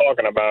were just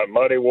talking about,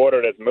 muddy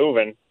water that's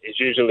moving is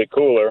usually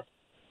cooler.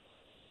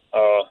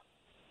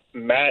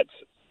 Mats,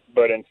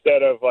 but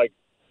instead of like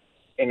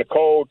in the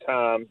cold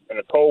time, in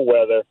the cold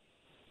weather,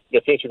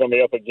 the fish are going to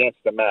be up against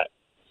the mat,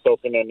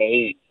 soaking in the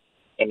heat.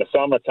 In the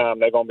summertime,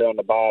 they're going to be on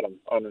the bottom,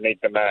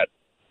 underneath the mat,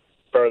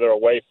 further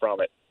away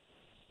from it.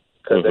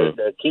 Because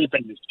they're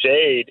keeping the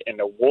shade and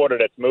the water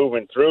that's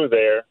moving through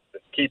there,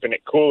 that's keeping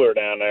it cooler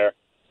down there,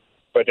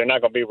 but they're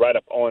not going to be right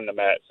up on the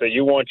mat. So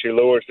you want your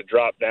lures to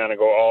drop down and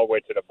go all the way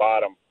to the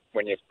bottom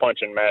when you're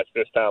punching mats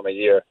this time of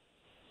year.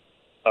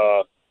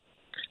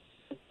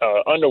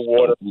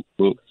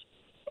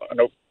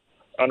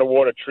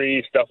 Underwater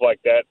trees, stuff like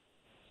that,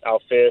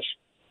 I'll fish.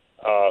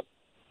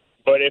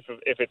 But if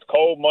it's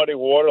cold, muddy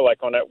water,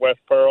 like on that West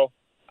Pearl,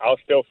 I'll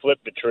still flip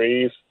the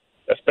trees,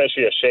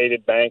 especially a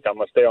shaded bank. I'm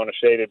going to stay on a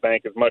shaded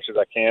bank as much as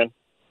I can.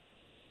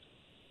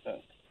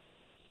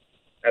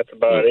 That's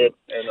about it,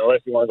 and unless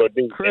you want to go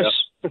deep. Chris,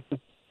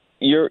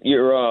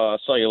 I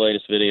saw your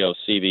latest video of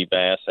CB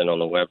Bassin on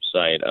the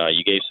website.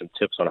 You gave some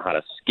tips on how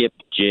to skip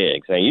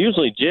jigs. Now,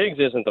 usually jigs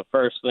isn't the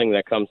first thing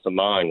that comes to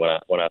mind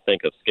when I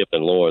think of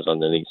skipping lures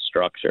underneath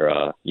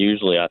structure.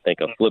 Usually I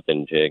think of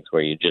flipping jigs,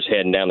 where you're just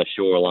heading down the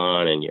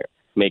shoreline and you're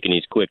making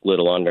these quick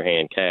little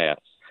underhand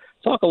casts.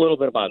 Talk a little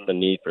bit about the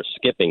need for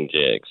skipping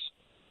jigs.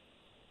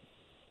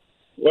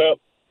 Well,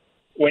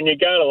 when you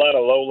got a lot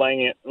of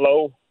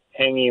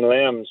low-hanging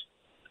limbs,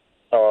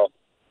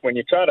 when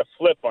you try to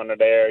flip under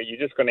there, you're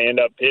just going to end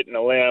up hitting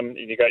a limb.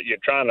 You're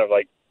trying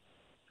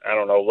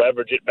to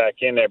leverage it back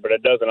in there, but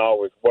it doesn't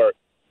always work.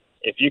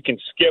 If you can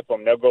skip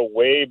them, they'll go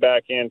way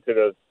back into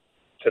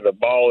the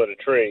ball of the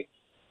tree,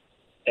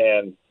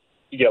 and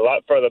you get a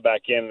lot further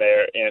back in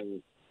there.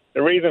 And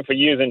the reason for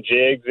using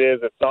jigs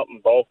is it's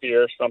something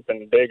bulkier,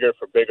 something bigger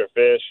for bigger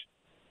fish.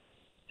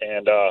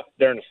 And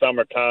during the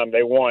summertime,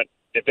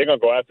 if they're going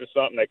to go after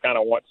something, they kind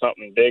of want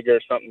something bigger,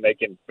 something they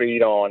can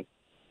feed on.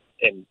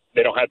 And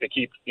they don't have to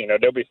keep,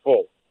 they'll be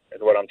full, is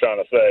what I'm trying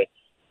to say.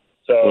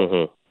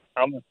 So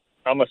I'm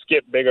going to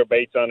skip bigger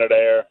baits under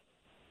there.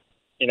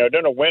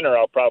 During the winter,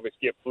 I'll probably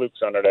skip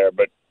flukes under there.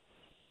 But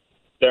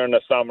during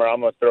the summer, I'm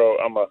going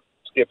to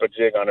skip a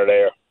jig under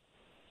there.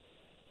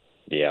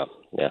 Yeah.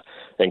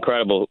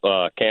 Incredible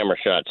camera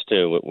shots,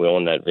 too,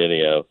 on that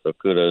video. So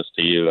kudos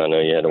to you. I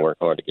know you had to work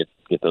hard to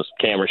get those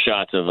camera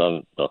shots of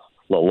the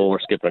lure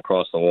skipping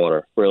across the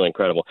water. Really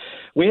incredible.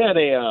 We had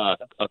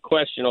a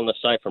question on the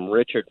site from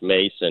Richard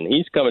Mason.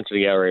 He's coming to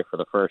the area for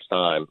the first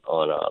time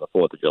on the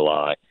 4th of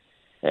July,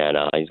 and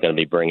he's going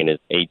to be bringing his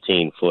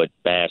 18-foot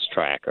bass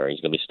tracker. He's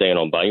going to be staying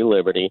on Bayou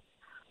Liberty.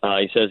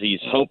 He says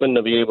he's hoping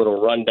to be able to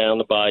run down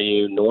the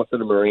bayou north of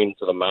the marina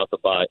to the mouth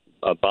of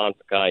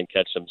Bonfacai and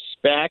catch some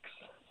specks.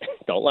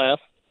 Don't laugh.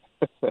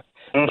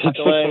 Or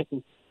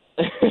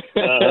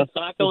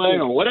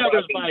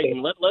whatever's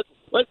biting.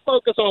 Let's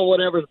focus on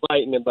whatever's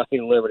biting in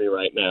Bayou Liberty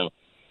right now.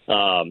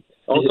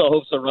 Also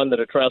hopes to run to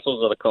the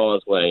trestles of the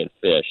causeway and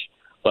fish.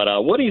 But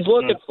what he's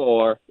looking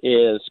for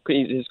is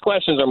his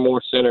questions are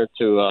more centered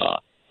to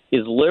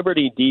is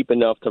Liberty deep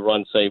enough to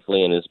run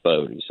safely in his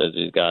boat? He says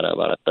he's got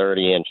about a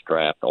 30-inch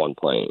draft on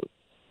plane.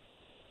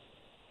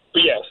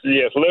 Yes,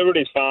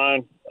 Liberty's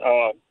fine.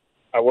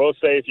 I will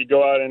say if you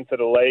go out into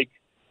the lake,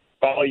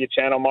 follow your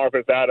channel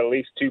markers out at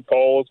least 2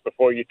 poles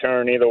before you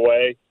turn either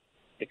way,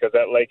 because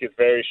that lake is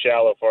very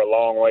shallow for a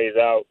long ways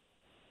out,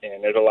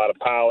 and there's a lot of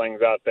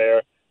pilings out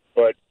there.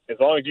 But as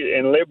long as you're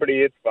in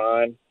Liberty, it's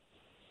fine.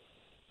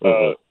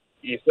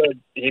 You said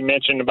he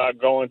mentioned about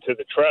going to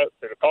the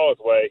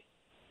causeway.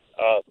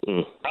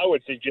 I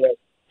would suggest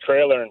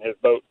trailering his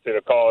boat to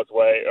the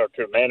causeway or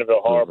to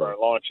Mandeville Harbor and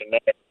launching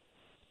there,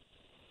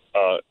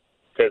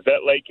 because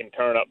that lake can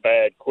turn up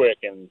bad quick,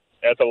 and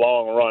that's a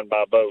long run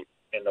by boat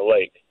in the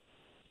lake.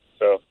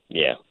 So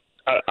yeah,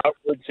 I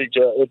would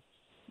suggest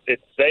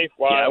it's safe.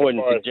 I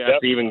wouldn't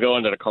suggest even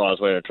going to the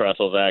causeway or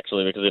trestles,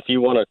 actually, because if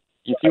you want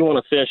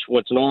to fish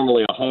what's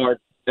normally a hard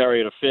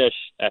area to fish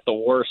at the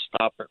worst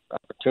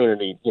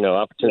opportunity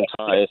time,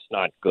 it's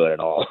not good at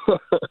all.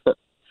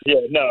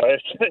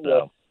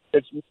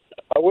 It's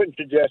I wouldn't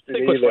suggest it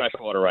either. Stick with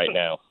freshwater right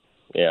now.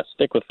 Yeah,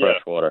 stick with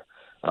freshwater,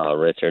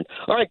 Richard.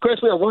 All right, Chris,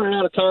 we are running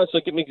out of time, so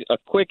give me a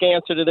quick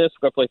answer to this.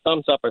 We're going to play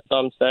thumbs up or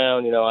thumbs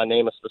down. I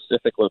name a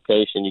specific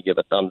location. You give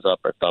a thumbs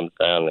up or thumbs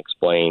down and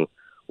explain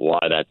why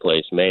that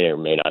place may or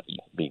may not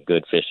be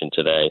good fishing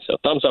today. So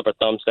thumbs up or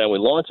thumbs down. We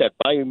launch at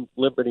Bayou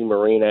Liberty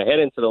Marina, head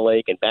into the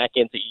lake, and back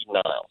into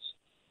Eden Isles.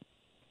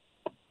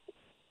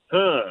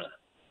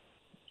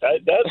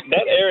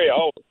 That area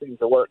always seems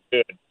to work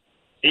good.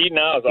 Eden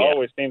Isles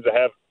always seems to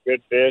have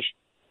good fish.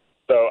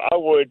 So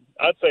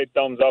I'd say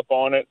thumbs up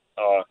on it.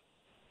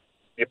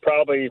 You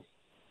probably,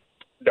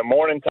 the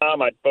morning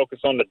time, I'd focus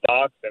on the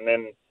docks, and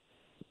then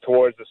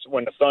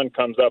when the sun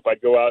comes up,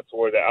 I'd go out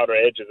toward the outer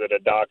edges of the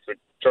docks and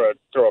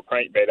throw a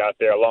crankbait out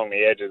there along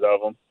the edges of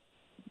them.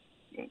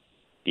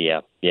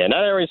 Yeah, and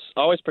that area's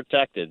always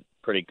protected.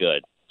 pretty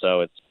good.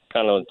 So it's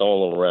kind of its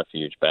own little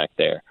refuge back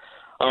there.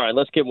 All right,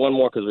 let's get one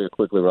more because we're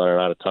quickly running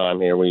out of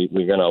time here. We're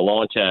going to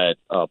launch at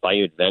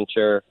Bayou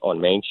Adventure on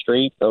Main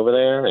Street over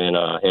there and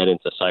head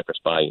into Cypress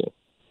Bayou.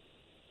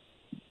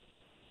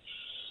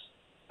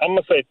 I'm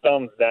going to say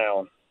thumbs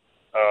down.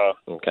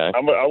 Okay.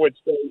 I would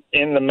say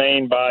in the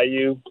main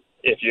bayou,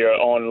 if you're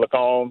on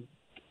Lacombe,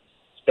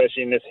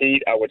 especially in this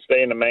heat, I would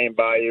stay in the main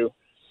bayou.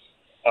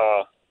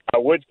 I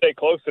would stay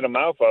close to the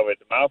mouth of it.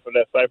 The mouth of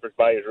that Cypress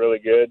Bayou is really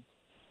good,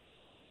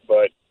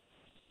 but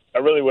I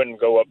really wouldn't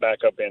go back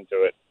up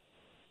into it.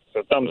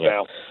 So thumbs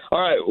down.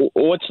 All right,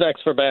 what's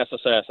next for Bass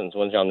Assassins?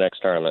 When's your next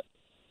tournament?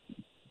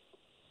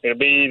 It'll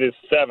be the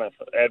 7th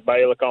at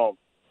Bayou Lacombe.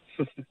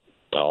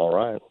 All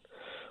right.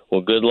 Well,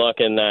 good luck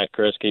in that,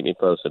 Chris. Keep me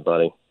posted,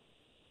 buddy.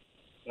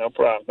 No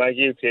problem. Thank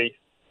you, Keith.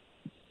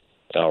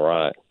 All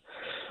right.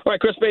 All right,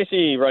 Chris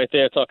Basie right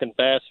there talking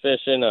bass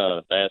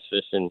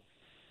fishing.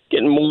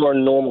 Getting more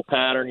normal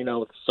pattern,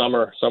 with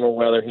summer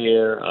weather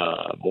here.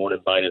 Morning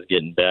bite is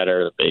getting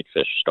better. The bait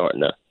fish are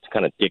starting to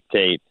kind of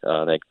dictate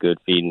that good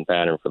feeding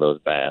pattern for those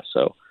bass.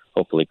 So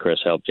hopefully Chris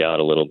helped you out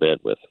a little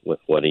bit with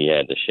what he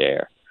had to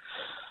share.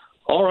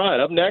 All right,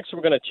 up next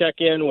we're going to check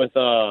in with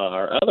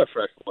our other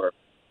freshwater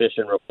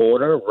fishing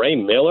reporter, Ray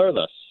Miller,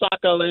 the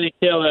Sac-A-Lait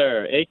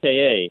Killer,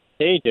 a.k.a.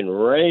 Cajun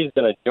Ray, is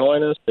going to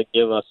join us to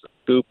give us a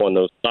scoop on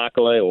those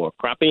sac-a-lait or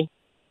crappie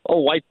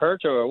or white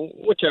perch or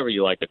whichever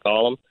you like to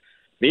call them.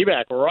 Be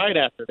back right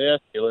after this.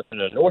 You're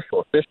listening to North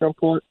Shore Fishing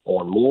Report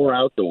on More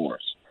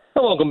Outdoors.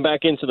 And welcome back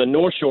into the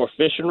North Shore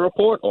Fishing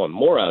Report on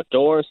More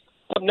Outdoors.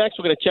 Up next,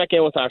 we're going to check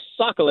in with our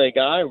Sac-A-Lait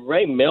guy,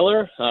 Ray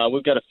Miller.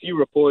 We've got a few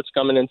reports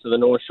coming into the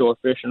North Shore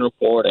Fishing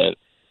Report, and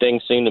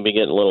things seem to be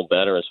getting a little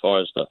better as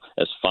far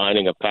as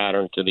finding a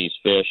pattern to these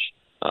fish.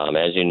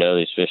 As you know,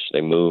 these fish,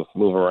 they move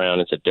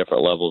around into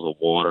different levels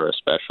of water,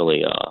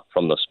 especially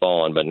from the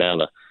spawn. But now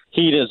the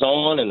heat is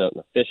on, and the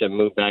fish have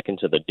moved back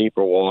into the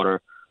deeper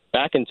water,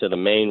 back into the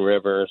main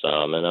rivers,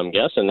 and I'm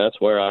guessing that's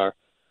where our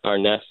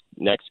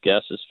next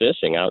guest is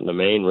fishing, out in the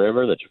main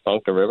river, the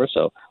Tchefuncte River.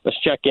 So let's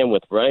check in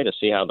with Ray to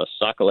see how the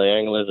Sac-A-Lait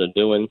anglers are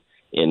doing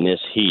in this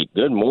heat.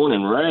 Good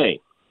morning,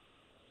 Ray.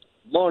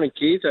 Morning,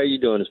 Keith. How you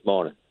doing this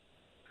morning?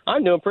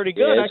 I'm doing pretty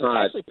good. Yeah, it's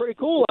actually pretty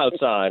cool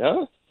outside,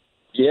 huh?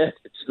 Yeah,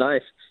 it's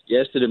nice.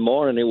 Yesterday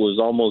morning it was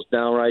almost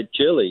downright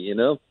chilly, We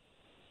were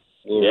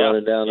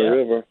running down the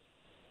river.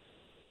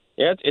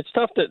 Yeah, it's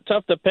tough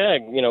to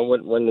peg,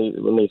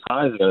 when these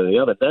highs go. The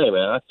other day,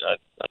 man,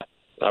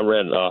 I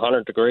read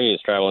 100 degrees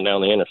traveling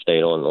down the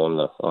interstate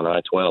on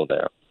I-12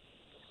 there.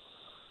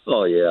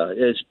 Oh yeah,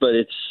 it's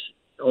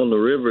on the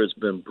river. It's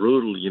been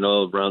brutal,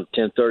 around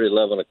 10:30,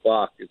 11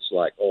 o'clock. It's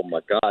like, oh my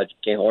God, you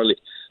can't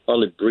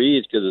hardly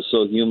breathe because it's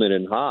so humid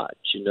and hot,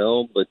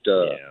 But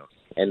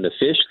and the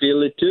fish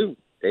feel it too.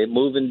 They're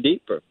moving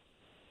deeper.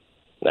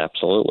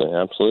 Absolutely.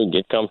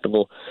 Get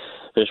comfortable.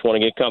 Fish want to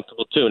get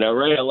comfortable too. Now,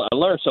 Ray, I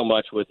learned so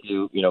much with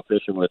you,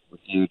 fishing with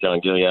you,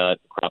 John Gilliard,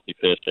 crappie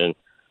fishing.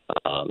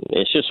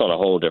 It's just on a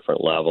whole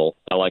different level.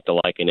 I like to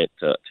liken it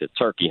to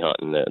turkey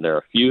hunting. There are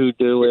a few who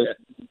do it,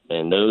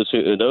 and those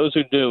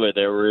who do it,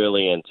 they're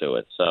really into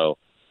it. So,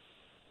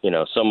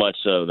 so much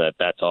so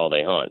that's all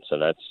they hunt. So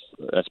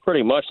that's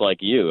pretty much like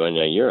you,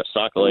 and you're a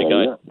Sac-A-Lait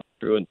guy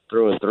through and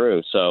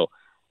through. So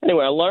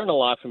anyway, I learned a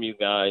lot from you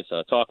guys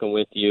talking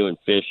with you and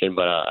fishing,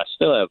 but I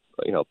still have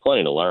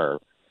plenty to learn.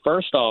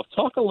 First off,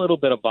 talk a little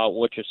bit about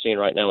what you're seeing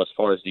right now as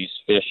far as these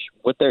fish,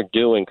 what they're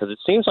doing, because it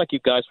seems like you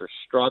guys were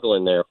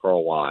struggling there for a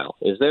while.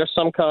 Is there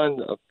some kind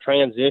of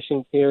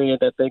transition period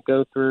that they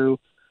go through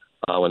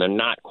when they're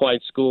not quite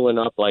schooling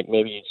up, like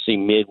maybe you'd see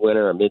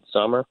midwinter or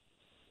midsummer?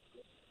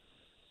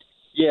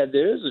 Yeah,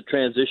 there is a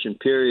transition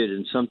period,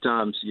 and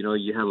sometimes,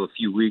 you have a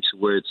few weeks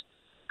where it's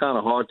kind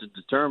of hard to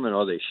determine,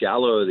 are they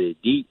shallow or are they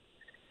deep?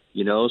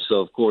 So,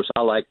 of course,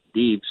 I like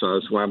deep, so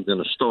that's where I'm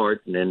going to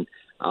start, and then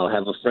I'll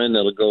have a friend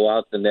that'll go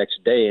out the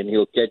next day and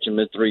he'll catch them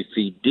at 3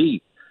 feet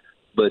deep.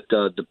 But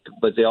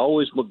they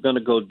always were going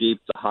to go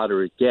deep the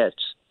hotter it gets.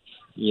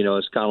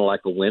 It's kind of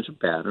like a winter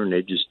pattern.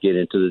 They just get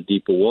into the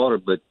deeper water.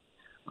 But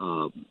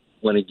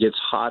when it gets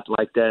hot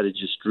like that, it's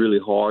just really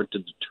hard to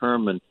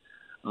determine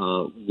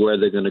where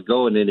they're going to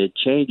go. And then it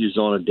changes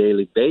on a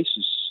daily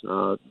basis.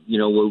 Where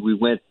we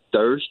went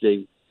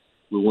Thursday,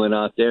 we went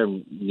out there,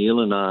 and Neil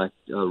and I,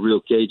 Real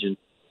Cajun,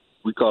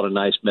 we caught a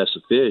nice mess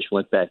of fish,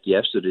 went back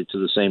yesterday to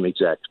the same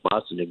exact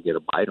spots and didn't get a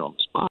bite on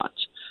the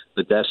spots.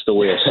 But that's the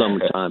way a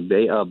summertime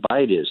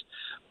bite is.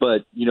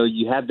 But,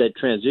 you have that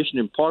transition.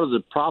 And part of the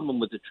problem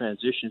with the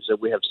transitions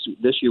that we have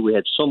this year, we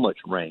had so much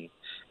rain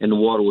and the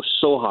water was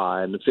so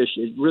high and the fish,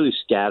 it really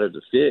scattered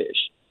the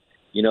fish,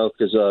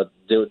 because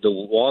the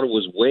water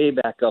was way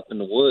back up in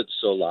the woods.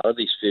 So a lot of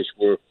these fish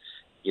were,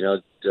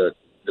 the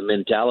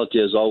mentality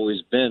has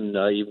always been,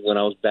 even when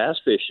I was bass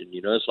fishing,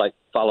 it's like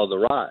follow the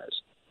rise.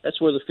 That's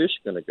where the fish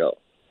are going to go.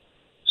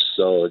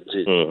 So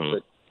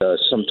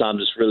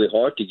sometimes it's really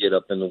hard to get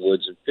up in the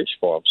woods and fish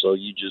for them. So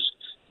you just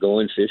go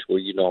and fish where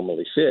you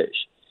normally fish.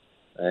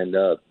 And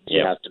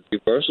you have to be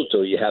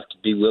versatile. You have to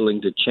be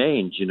willing to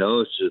change.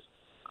 It's just,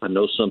 I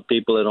know some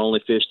people that only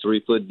fish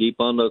 3 foot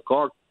deep on the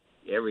carp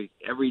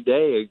every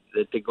day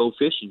that they go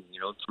fishing,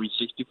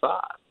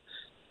 365.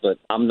 But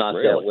I'm not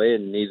Really? that way,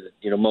 and neither,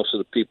 most of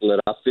the people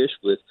that I fish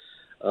with,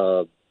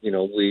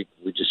 we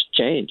just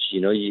change.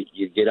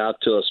 You get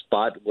out to a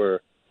spot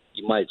where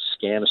you might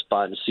scan a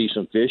spot and see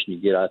some fish, and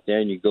you get out there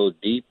and you go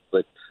deep.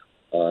 But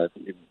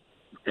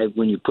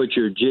when you put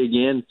your jig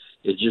in,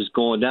 it's just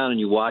going down, and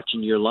you're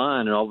watching your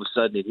line, and all of a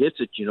sudden it hits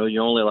it.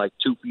 You're only like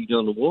 2 feet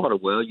on the water.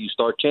 Well, you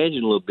start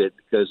changing a little bit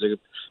because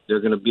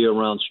they're going to be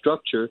around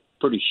structure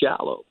pretty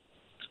shallow.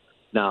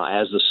 Now,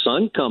 as the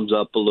sun comes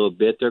up a little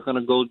bit, they're going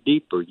to go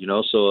deeper,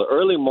 So an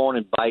early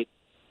morning bite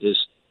is,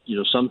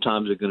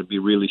 sometimes they're going to be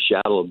really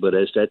shallow. But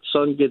as that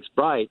sun gets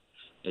bright,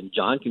 and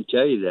John can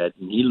tell you that,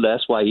 and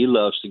that's why he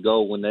loves to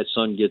go when that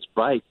sun gets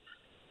bright.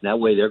 That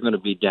way they're going to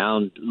be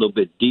down a little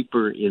bit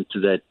deeper into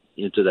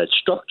that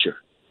structure,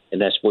 and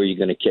that's where you're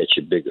going to catch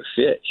your bigger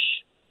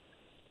fish.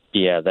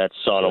 Yeah, that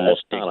sun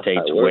almost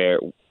dictates where.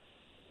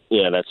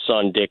 Yeah, that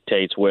sun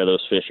dictates where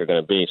those fish are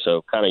going to be.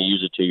 So kind of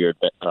use it to your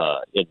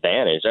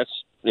advantage. That's,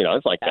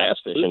 it's like bass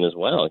fishing as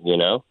well,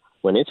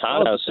 When it's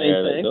hot out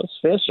there, those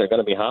fish are going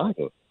to be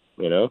hiding,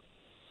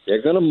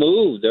 They're going to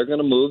move. They're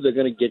going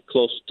to get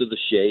closer to the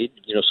shade,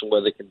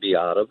 somewhere they can be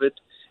out of it.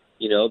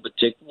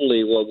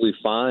 Particularly what we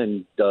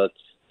find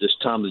this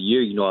time of the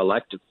year, I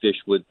like to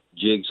fish with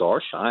jigs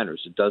or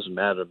shiners. It doesn't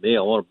matter to me.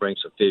 I want to bring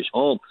some fish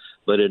home.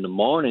 But in the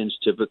mornings,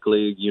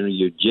 typically,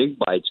 your jig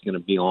bite's going to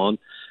be on.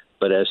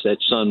 But as that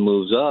sun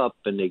moves up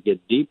and they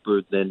get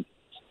deeper, then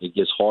it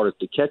gets harder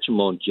to catch them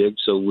on jigs.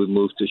 So we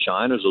move to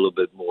shiners a little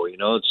bit more,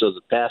 And so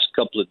the past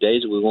couple of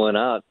days that we went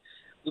out,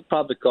 we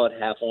probably caught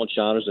half on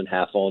shiners and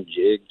half on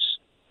jigs.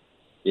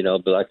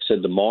 But like I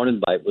said, the morning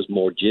bite was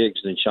more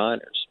jigs than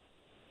shiners.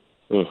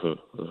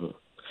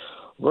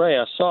 Ray,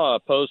 I saw a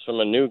post from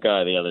a new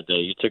guy the other day.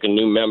 You took a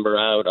new member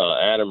out,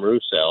 Adam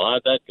Roussel.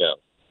 How'd that go?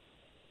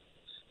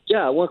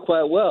 Yeah, it went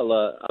quite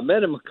well. I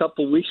met him a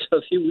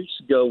few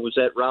weeks ago, was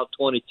at Route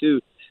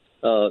 22,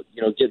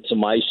 getting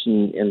some ice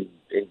and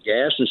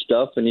gas and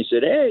stuff. And he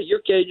said, "Hey, you're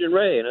Cajun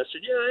Ray." And I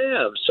said, "Yeah,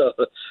 I am." So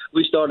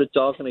we started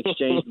talking,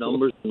 exchanged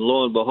numbers, and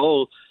lo and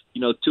behold,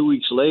 2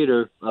 weeks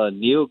later,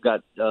 Neil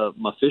got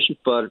my fishing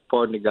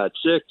partner got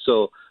sick.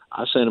 So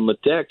I sent him a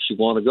text, "You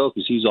want to go?"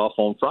 Because he's off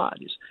on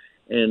Fridays.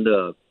 And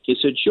he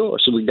said, "Sure."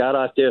 So we got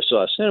out there. So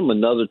I sent him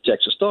another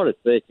text. I started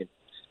thinking.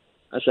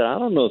 I said, "I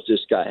don't know if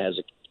this guy has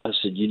a." I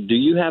said, "Do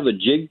you have a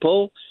jig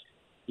pole?"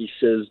 He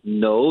says,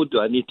 "No." "Do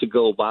I need to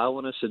go buy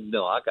one?" I said,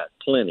 "No, I got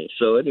plenty."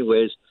 So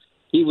anyways,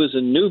 he was a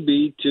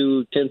newbie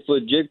to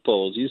 10-foot jig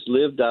poles. He's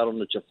lived out on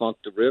the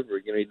Tchefuncte River.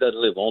 He doesn't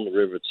live on the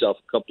river itself,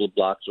 a couple of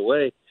blocks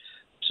away.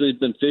 So he's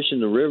been fishing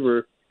the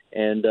river.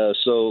 And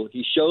so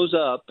he shows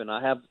up, and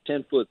I have a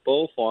 10-foot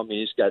pole for him.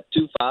 He's got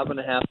 2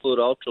 5.5-foot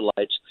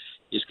ultralights.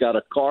 He's got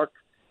a carp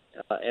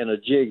and a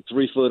jig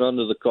 3 foot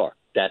under the carp.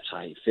 That's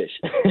how you fish.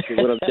 See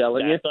what I'm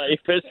telling you? That's how you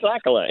fish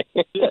sockeye.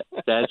 Yeah,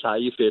 that's how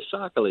you fish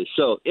sockeye.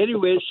 So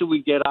anyway, so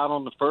we get out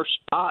on the first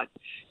spot,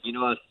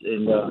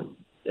 and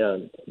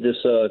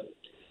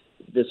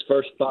this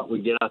first spot we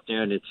get out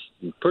there, and it's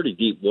in pretty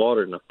deep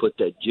water, and I put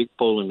that jig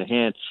pole in the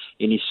hand,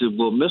 and he said,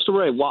 "Well, Mr.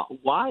 Ray,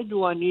 why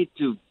do I need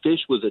to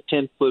fish with a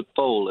 10-foot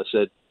pole?" I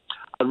said,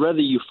 "I'd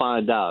rather you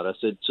find out." I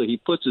said, so he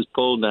puts his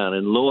pole down,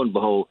 and lo and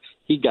behold,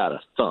 he got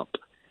a thump.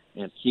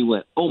 And he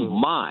went, "Oh,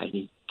 my."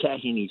 And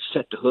he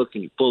set the hook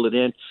and he pulled it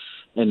in.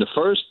 And the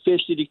first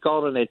fish that he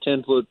caught on that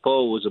 10-foot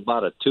pole was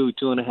about a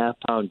 2.5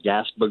 pound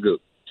gas bagoo.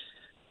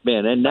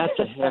 Man, and that's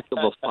a heck of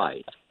a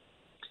fight.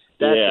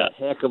 That's a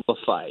heck of a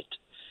fight.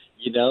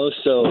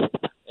 So,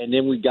 and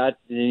then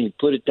he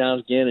put it down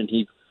again,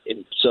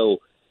 and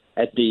so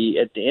at the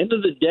end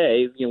of the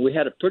day, we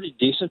had a pretty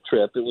decent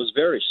trip. It was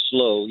very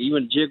slow.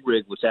 Even Jig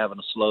Rig was having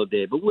a slow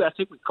day, but I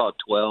think we caught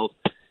 12.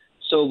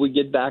 So we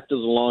get back to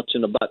the launch,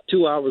 and about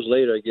 2 hours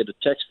later, I get a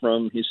text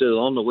from him. He says,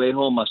 "On the way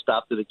home, I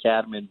stopped at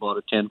Academy and bought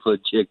a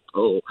 10-foot jig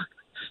pole."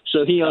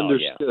 So he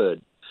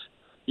understood.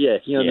 Yeah,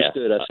 he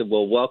understood. I said,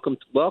 "Well, welcome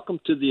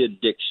to the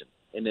addiction."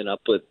 And then I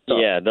put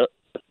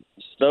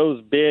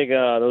those big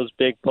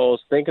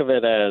poles. Think of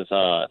it as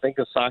think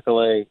of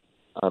sockeye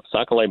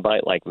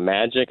bite like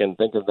magic, and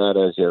think of that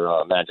as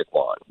your magic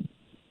wand.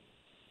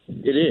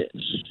 It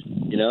is,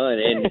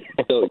 and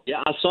so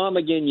I saw him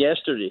again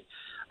yesterday.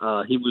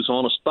 He was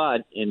on a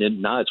spot, and then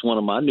now it's one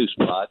of my new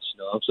spots,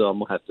 so I'm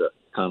going to have to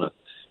kind of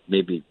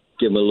maybe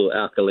give him a little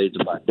accolades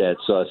about that.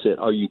 So I said,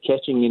 "Are you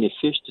catching any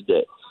fish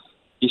today?"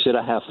 He said,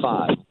 "I have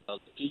 5. The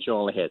teacher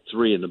only had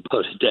 3 in the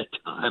boat at that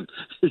time.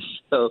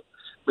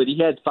 But he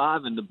had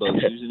 5 in the boat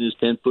using his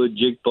 10-foot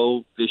jig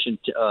pole, fishing.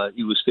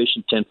 He was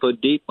fishing 10 foot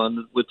deep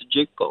with the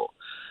jig pole.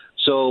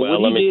 So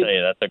let me tell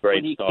you, that's a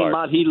great when start. He came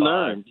out, he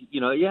learned,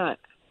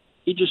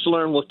 he just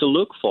learned what to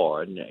look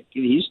for. And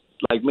he's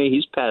like me.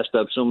 He's passed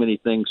up so many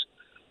things.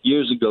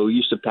 Years ago, he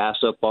used to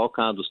pass up all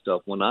kinds of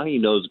stuff. Well, now he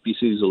knows if he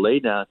sees a lay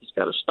down, he's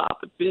got to stop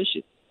and fish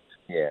it.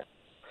 Yeah.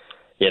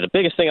 The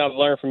biggest thing I've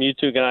learned from you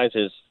two guys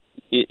is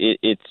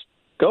it's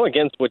go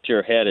against what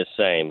your head is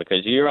saying,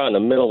 because you're out in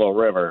the middle of a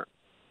river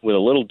with a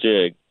little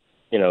jig,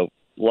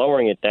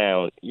 lowering it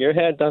down. Your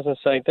head doesn't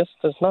say this.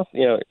 There's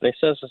nothing. They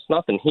says there's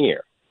nothing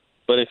here.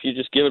 but if you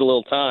just give it a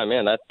little time,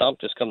 man, that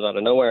thump just comes out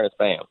of nowhere and it's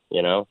bam,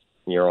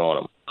 you're on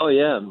them. Oh,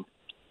 yeah.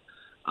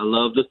 I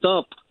love the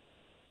thump.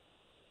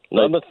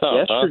 Love the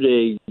thump,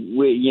 yesterday,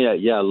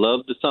 I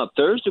love the thump.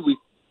 Thursday, it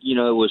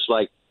was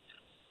like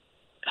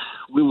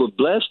we were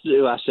blessed.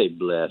 I say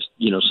blessed.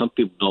 Some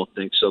people don't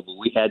think so, but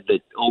we had the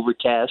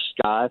overcast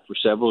sky for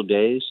several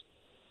days.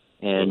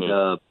 And,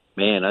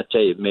 man, I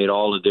tell you, it made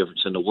all the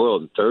difference in the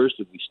world. And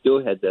Thursday, we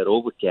still had that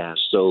overcast.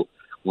 So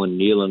when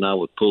Neil and I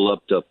would pull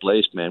up to a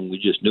place, man, we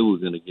just knew we were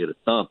going to get a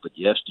thump. But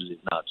yesterday,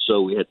 not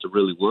so. We had to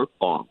really work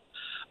for them.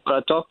 But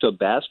I talked to a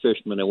bass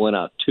fisherman that went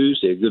out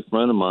Tuesday, a good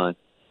friend of mine.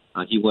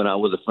 He went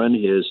out with a friend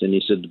of his, and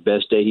he said the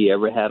best day he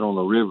ever had on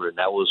the river. And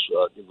that was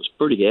it was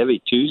pretty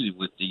heavy Tuesday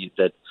with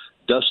that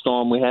dust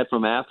storm we had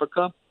from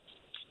Africa.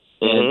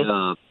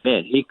 And,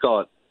 man, he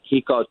caught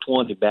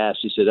 20 bass.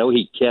 He said,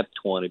 he kept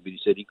 20, but he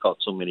said he caught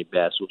so many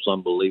bass. It was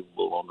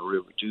unbelievable on the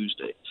river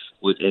Tuesday.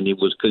 And it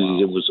was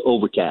because it was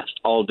overcast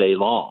all day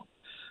long.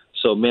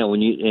 So, man,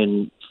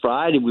 and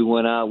Friday we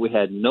went out,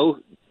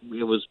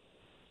 it was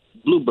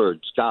bluebird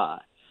sky.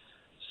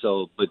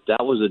 So, but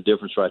that was a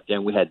difference right there.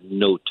 And we had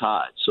no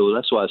tide. So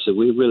that's why I said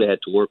we really had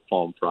to work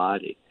for him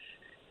Friday.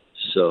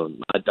 So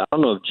I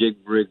don't know if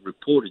Jig Brigg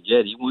reported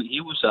yet. He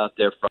was out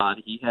there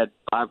Friday. He had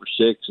 5 or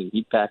 6, and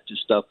he packed his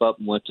stuff up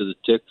and went to the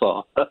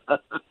Tickfaw.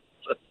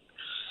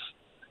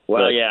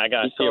 Well, yeah, I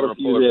got to see a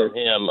report from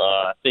him.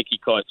 I think he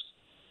caught,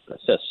 it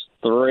says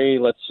 3.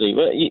 Let's see.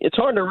 It's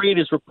hard to read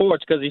his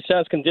reports because he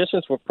says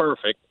conditions were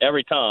perfect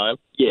every time.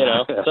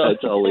 Yeah, so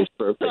it's always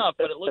perfect. Tough,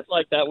 but it looks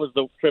like that was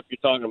the trip you're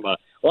talking about.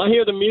 Well, I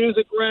hear the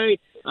music, Ray.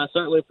 I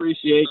certainly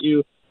appreciate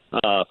you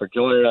for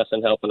joining us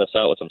and helping us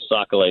out with some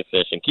sockeye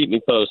fishing. Keep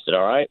me posted,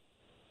 all right?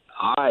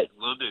 All right,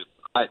 will do.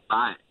 All right,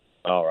 bye.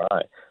 All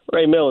right.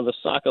 Ray Miller, the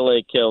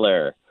sockeye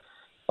killer.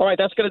 All right,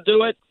 that's going to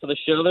do it for the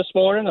show this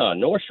morning.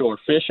 North Shore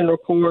Fishing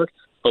Report.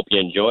 Hope you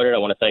enjoyed it. I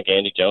want to thank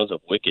Andy Jones of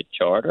Wicked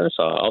Charters.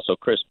 Also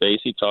Chris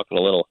Basie talking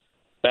a little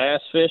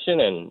bass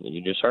fishing, and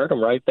you just heard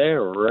him right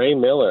there, Ray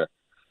Miller,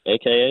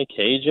 a.k.a.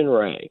 Cajun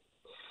Ray.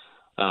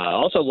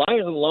 Also,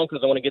 Lions of the Loan,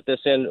 because I want to get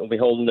this in, we'll be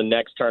holding the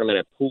next tournament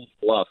at Pool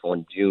Bluff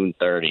on June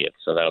 30th,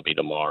 so that'll be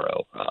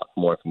tomorrow. For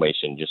more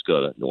information, just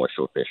go to North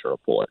Shore Fishing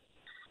Report.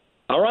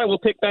 All right, we'll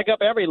pick back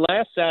up every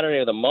last Saturday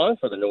of the month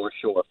for the North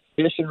Shore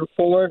Fishing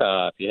Report.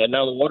 If you're heading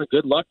out on the water,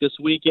 good luck this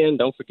weekend.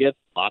 Don't forget,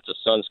 lots of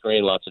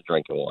sunscreen, lots of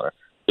drinking water.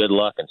 Good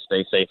luck and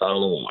stay safe out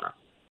on the water.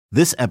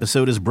 This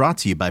episode is brought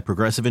to you by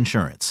Progressive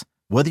Insurance.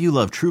 Whether you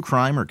love true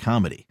crime or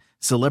comedy,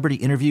 celebrity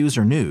interviews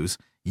or news,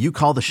 you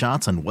call the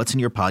shots on what's in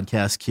your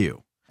podcast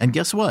queue. And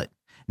guess what?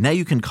 Now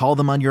you can call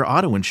them on your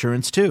auto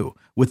insurance too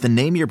with the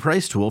Name Your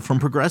Price tool from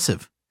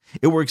Progressive.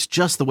 It works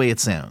just the way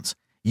it sounds.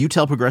 You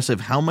tell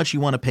Progressive how much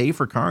you want to pay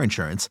for car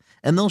insurance,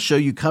 and they'll show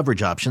you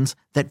coverage options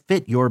that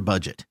fit your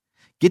budget.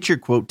 Get your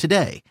quote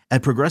today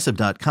at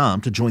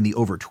Progressive.com to join the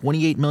over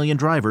 28 million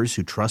drivers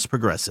who trust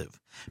Progressive.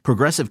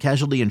 Progressive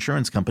Casualty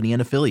Insurance Company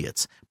and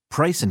Affiliates.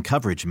 Price and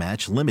coverage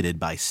match limited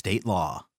by state law.